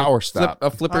gas, get a Power stop. a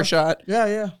flipper shot.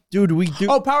 Yeah. Dude, we do.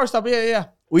 Oh, power stop. Yeah.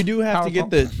 We do have Power to get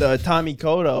pump. the Tommy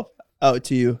Kodo out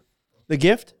to you. The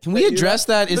gift? Can we address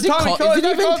that? Is The it Tommy called? Kodo- Is it is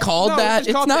that even called- called no, that? just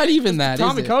It's called not the- even that, is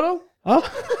Tommy it? Kodo?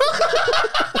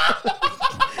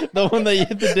 The one that you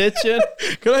hit the ditch in?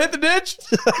 Can I hit the ditch?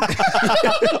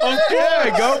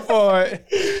 Yeah, go for it.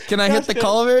 Can I hit the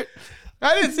culvert?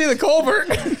 I didn't see the culvert.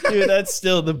 Dude, that's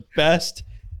still the best.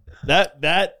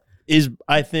 That is,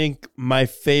 I think, my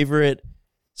favorite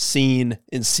scene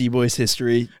in Seaboys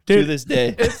history to Dude, this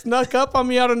day. It snuck up on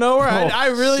me out of nowhere. I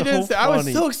really so didn't. I was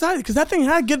funny. so excited because that thing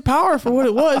had good power for what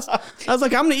it was. I was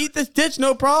like, I'm gonna eat this ditch,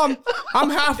 no problem. I'm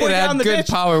halfway It down had the good ditch.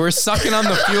 power. We're sucking on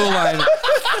the fuel line.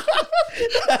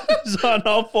 He's on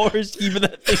all fours, keeping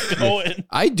that thing going.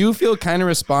 I do feel kind of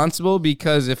responsible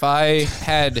because if I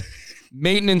had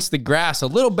maintenance the grass a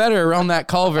little better around that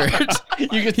culvert,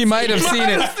 he might have seen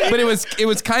it. But it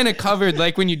was kind of covered,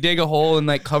 like when you dig a hole and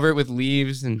like cover it with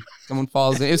leaves and someone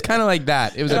falls in. It was kind of like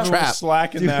that. It was a trap.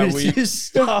 Slacking that Dude, week. just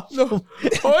stopped and he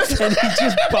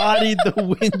just bodied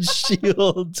the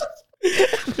windshield.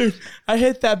 Dude, I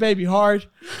hit that baby hard.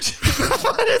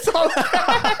 It's all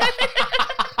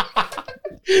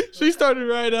she started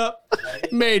right up.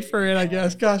 Made for it, I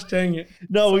guess. Gosh dang it.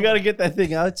 No, we got to get that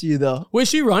thing out to you, though. Was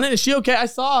she running? Is she okay? I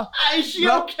saw. Is she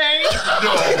okay?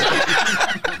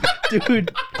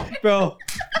 Dude, bro.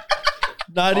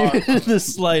 Not even the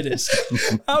slightest.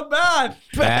 How bad?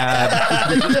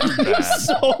 Bad.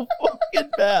 So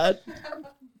fucking bad.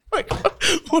 Wait,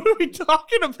 what are we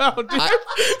talking about, dude?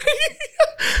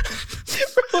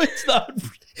 Bro,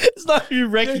 it's not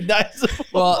even recognizable.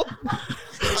 Well,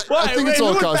 Why? I think it's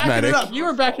all who was backing cosmetic. it up? You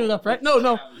were backing it up, right?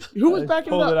 No. Who was backing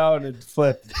it Pulled it up? out and it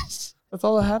flipped. That's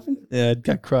all that happened? Yeah, it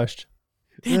got crushed.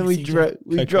 Damn, Then we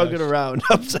CJ. drug it around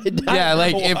upside down. Yeah,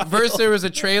 like for a if while. first there was a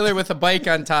trailer with a bike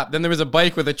on top, then there was a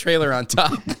bike with a trailer on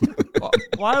top.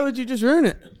 Why would you just ruin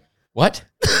it? What?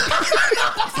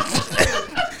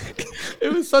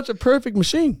 It was such a perfect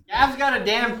machine. Gav's got a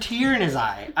damn tear in his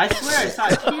eye. I swear I saw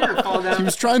a tear fall He down.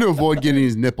 was trying to avoid getting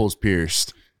his nipples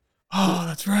pierced. Oh,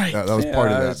 that's right. That was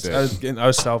part of that bit. I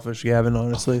was selfish, Gavin,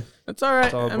 honestly. That's all right.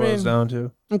 That's all it I boils mean, down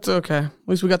to. it's okay. At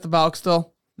least we got the Valk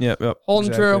still. Yep.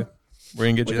 Holding true. We're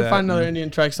going to get We you can that. find another Indian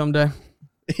trike someday.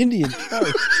 Indian trike.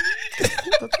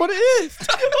 That's what it is.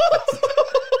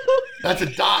 That's a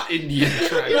dot Indian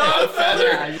trike. Not a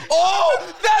feather. Oh,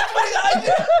 that's what I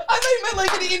did. I thought you meant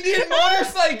like an Indian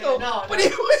motorcycle. No. But he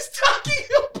was talking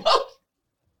about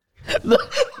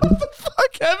What the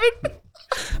fuck, Kevin?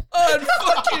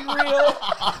 unfucking real.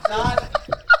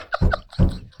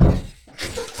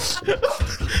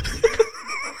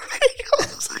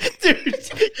 Dude,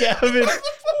 Gavin.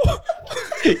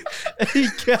 Hey,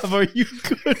 Gav, are you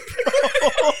good, bro?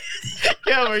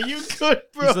 Gav, are you good,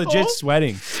 bro? He's legit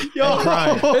sweating. Yo,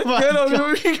 It's good on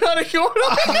you. We got it going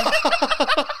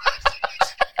on.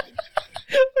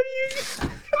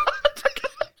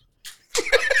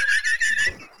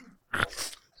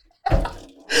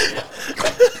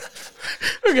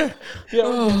 Okay.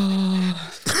 I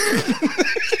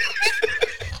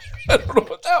don't know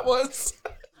what that was.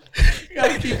 You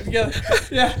gotta keep it together.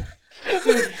 Yeah.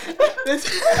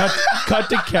 Cut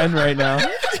to Ken right now.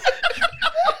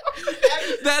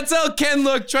 That's how Ken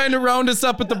looked trying to round us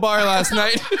up at the bar last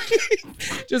night.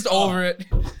 Just over it.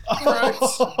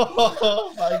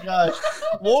 Oh my gosh.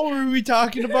 What were we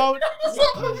talking about?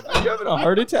 Are you having a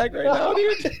heart attack right now,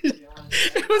 dude?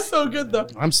 It was so good though.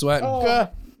 I'm sweating. Oh,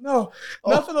 God. No,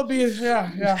 nothing will be.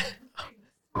 Yeah.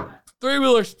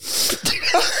 Three-wheelers.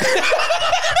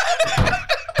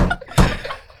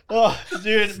 Oh,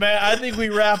 dude, man, I think we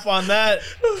wrap on that.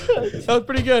 That was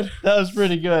pretty good. That was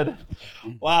pretty good.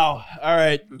 Wow. All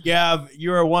right, Gav,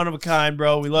 you are one of a kind,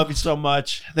 bro. We love you so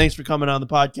much. Thanks for coming on the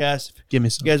podcast. Give me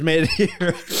some. You guys made it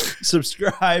here.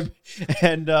 Subscribe,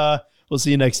 and we'll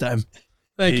see you next time.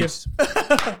 Thank Peace.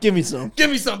 Give me some. Give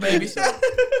me some, baby.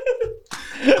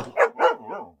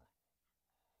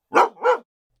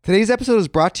 Today's episode is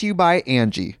brought to you by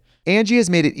Angie. Angie has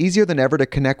made it easier than ever to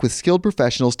connect with skilled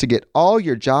professionals to get all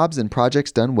your jobs and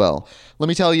projects done well. Let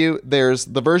me tell you, there's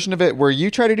the version of it where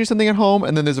you try to do something at home,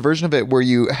 and then there's a version of it where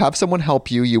you have someone help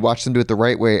you, you watch them do it the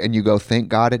right way, and you go, thank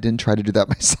God I didn't try to do that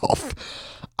myself.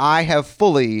 I have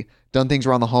fully done things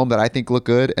around the home that I think look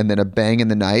good, and then a bang in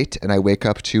the night, and I wake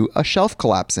up to a shelf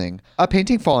collapsing, a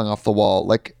painting falling off the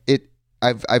wall.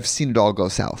 I've seen it all go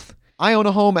south. I own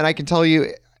a home, and I can tell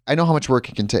you, I know how much work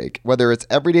it can take. Whether it's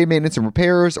everyday maintenance and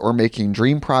repairs or making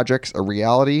dream projects a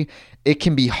reality, it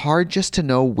can be hard just to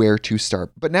know where to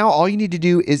start. But now all you need to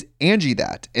do is Angie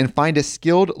that and find a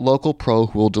skilled local pro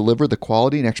who will deliver the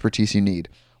quality and expertise you need.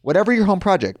 Whatever your home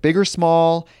project, big or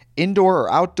small, indoor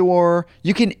or outdoor,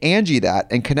 you can Angie that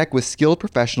and connect with skilled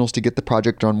professionals to get the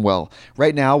project done well.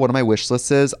 Right now, one of my wish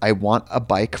lists is I want a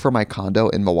bike for my condo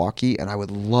in Milwaukee, and I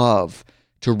would love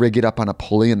to rig it up on a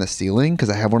pulley in the ceiling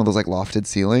because I have one of those like lofted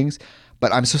ceilings,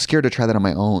 but I'm so scared to try that on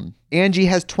my own. Angie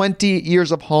has 20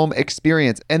 years of home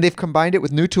experience, and they've combined it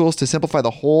with new tools to simplify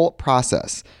the whole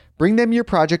process. Bring them your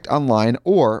project online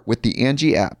or with the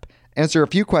Angie app. Answer a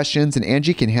few questions and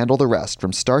Angie can handle the rest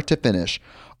from start to finish,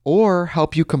 or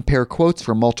help you compare quotes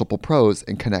from multiple pros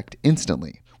and connect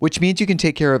instantly, which means you can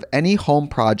take care of any home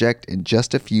project in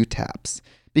just a few taps.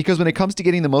 Because when it comes to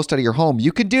getting the most out of your home,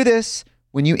 you can do this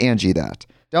when you Angie that.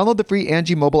 Download the free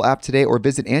Angie mobile app today or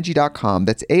visit Angie.com.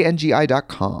 That's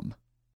ANGI.com.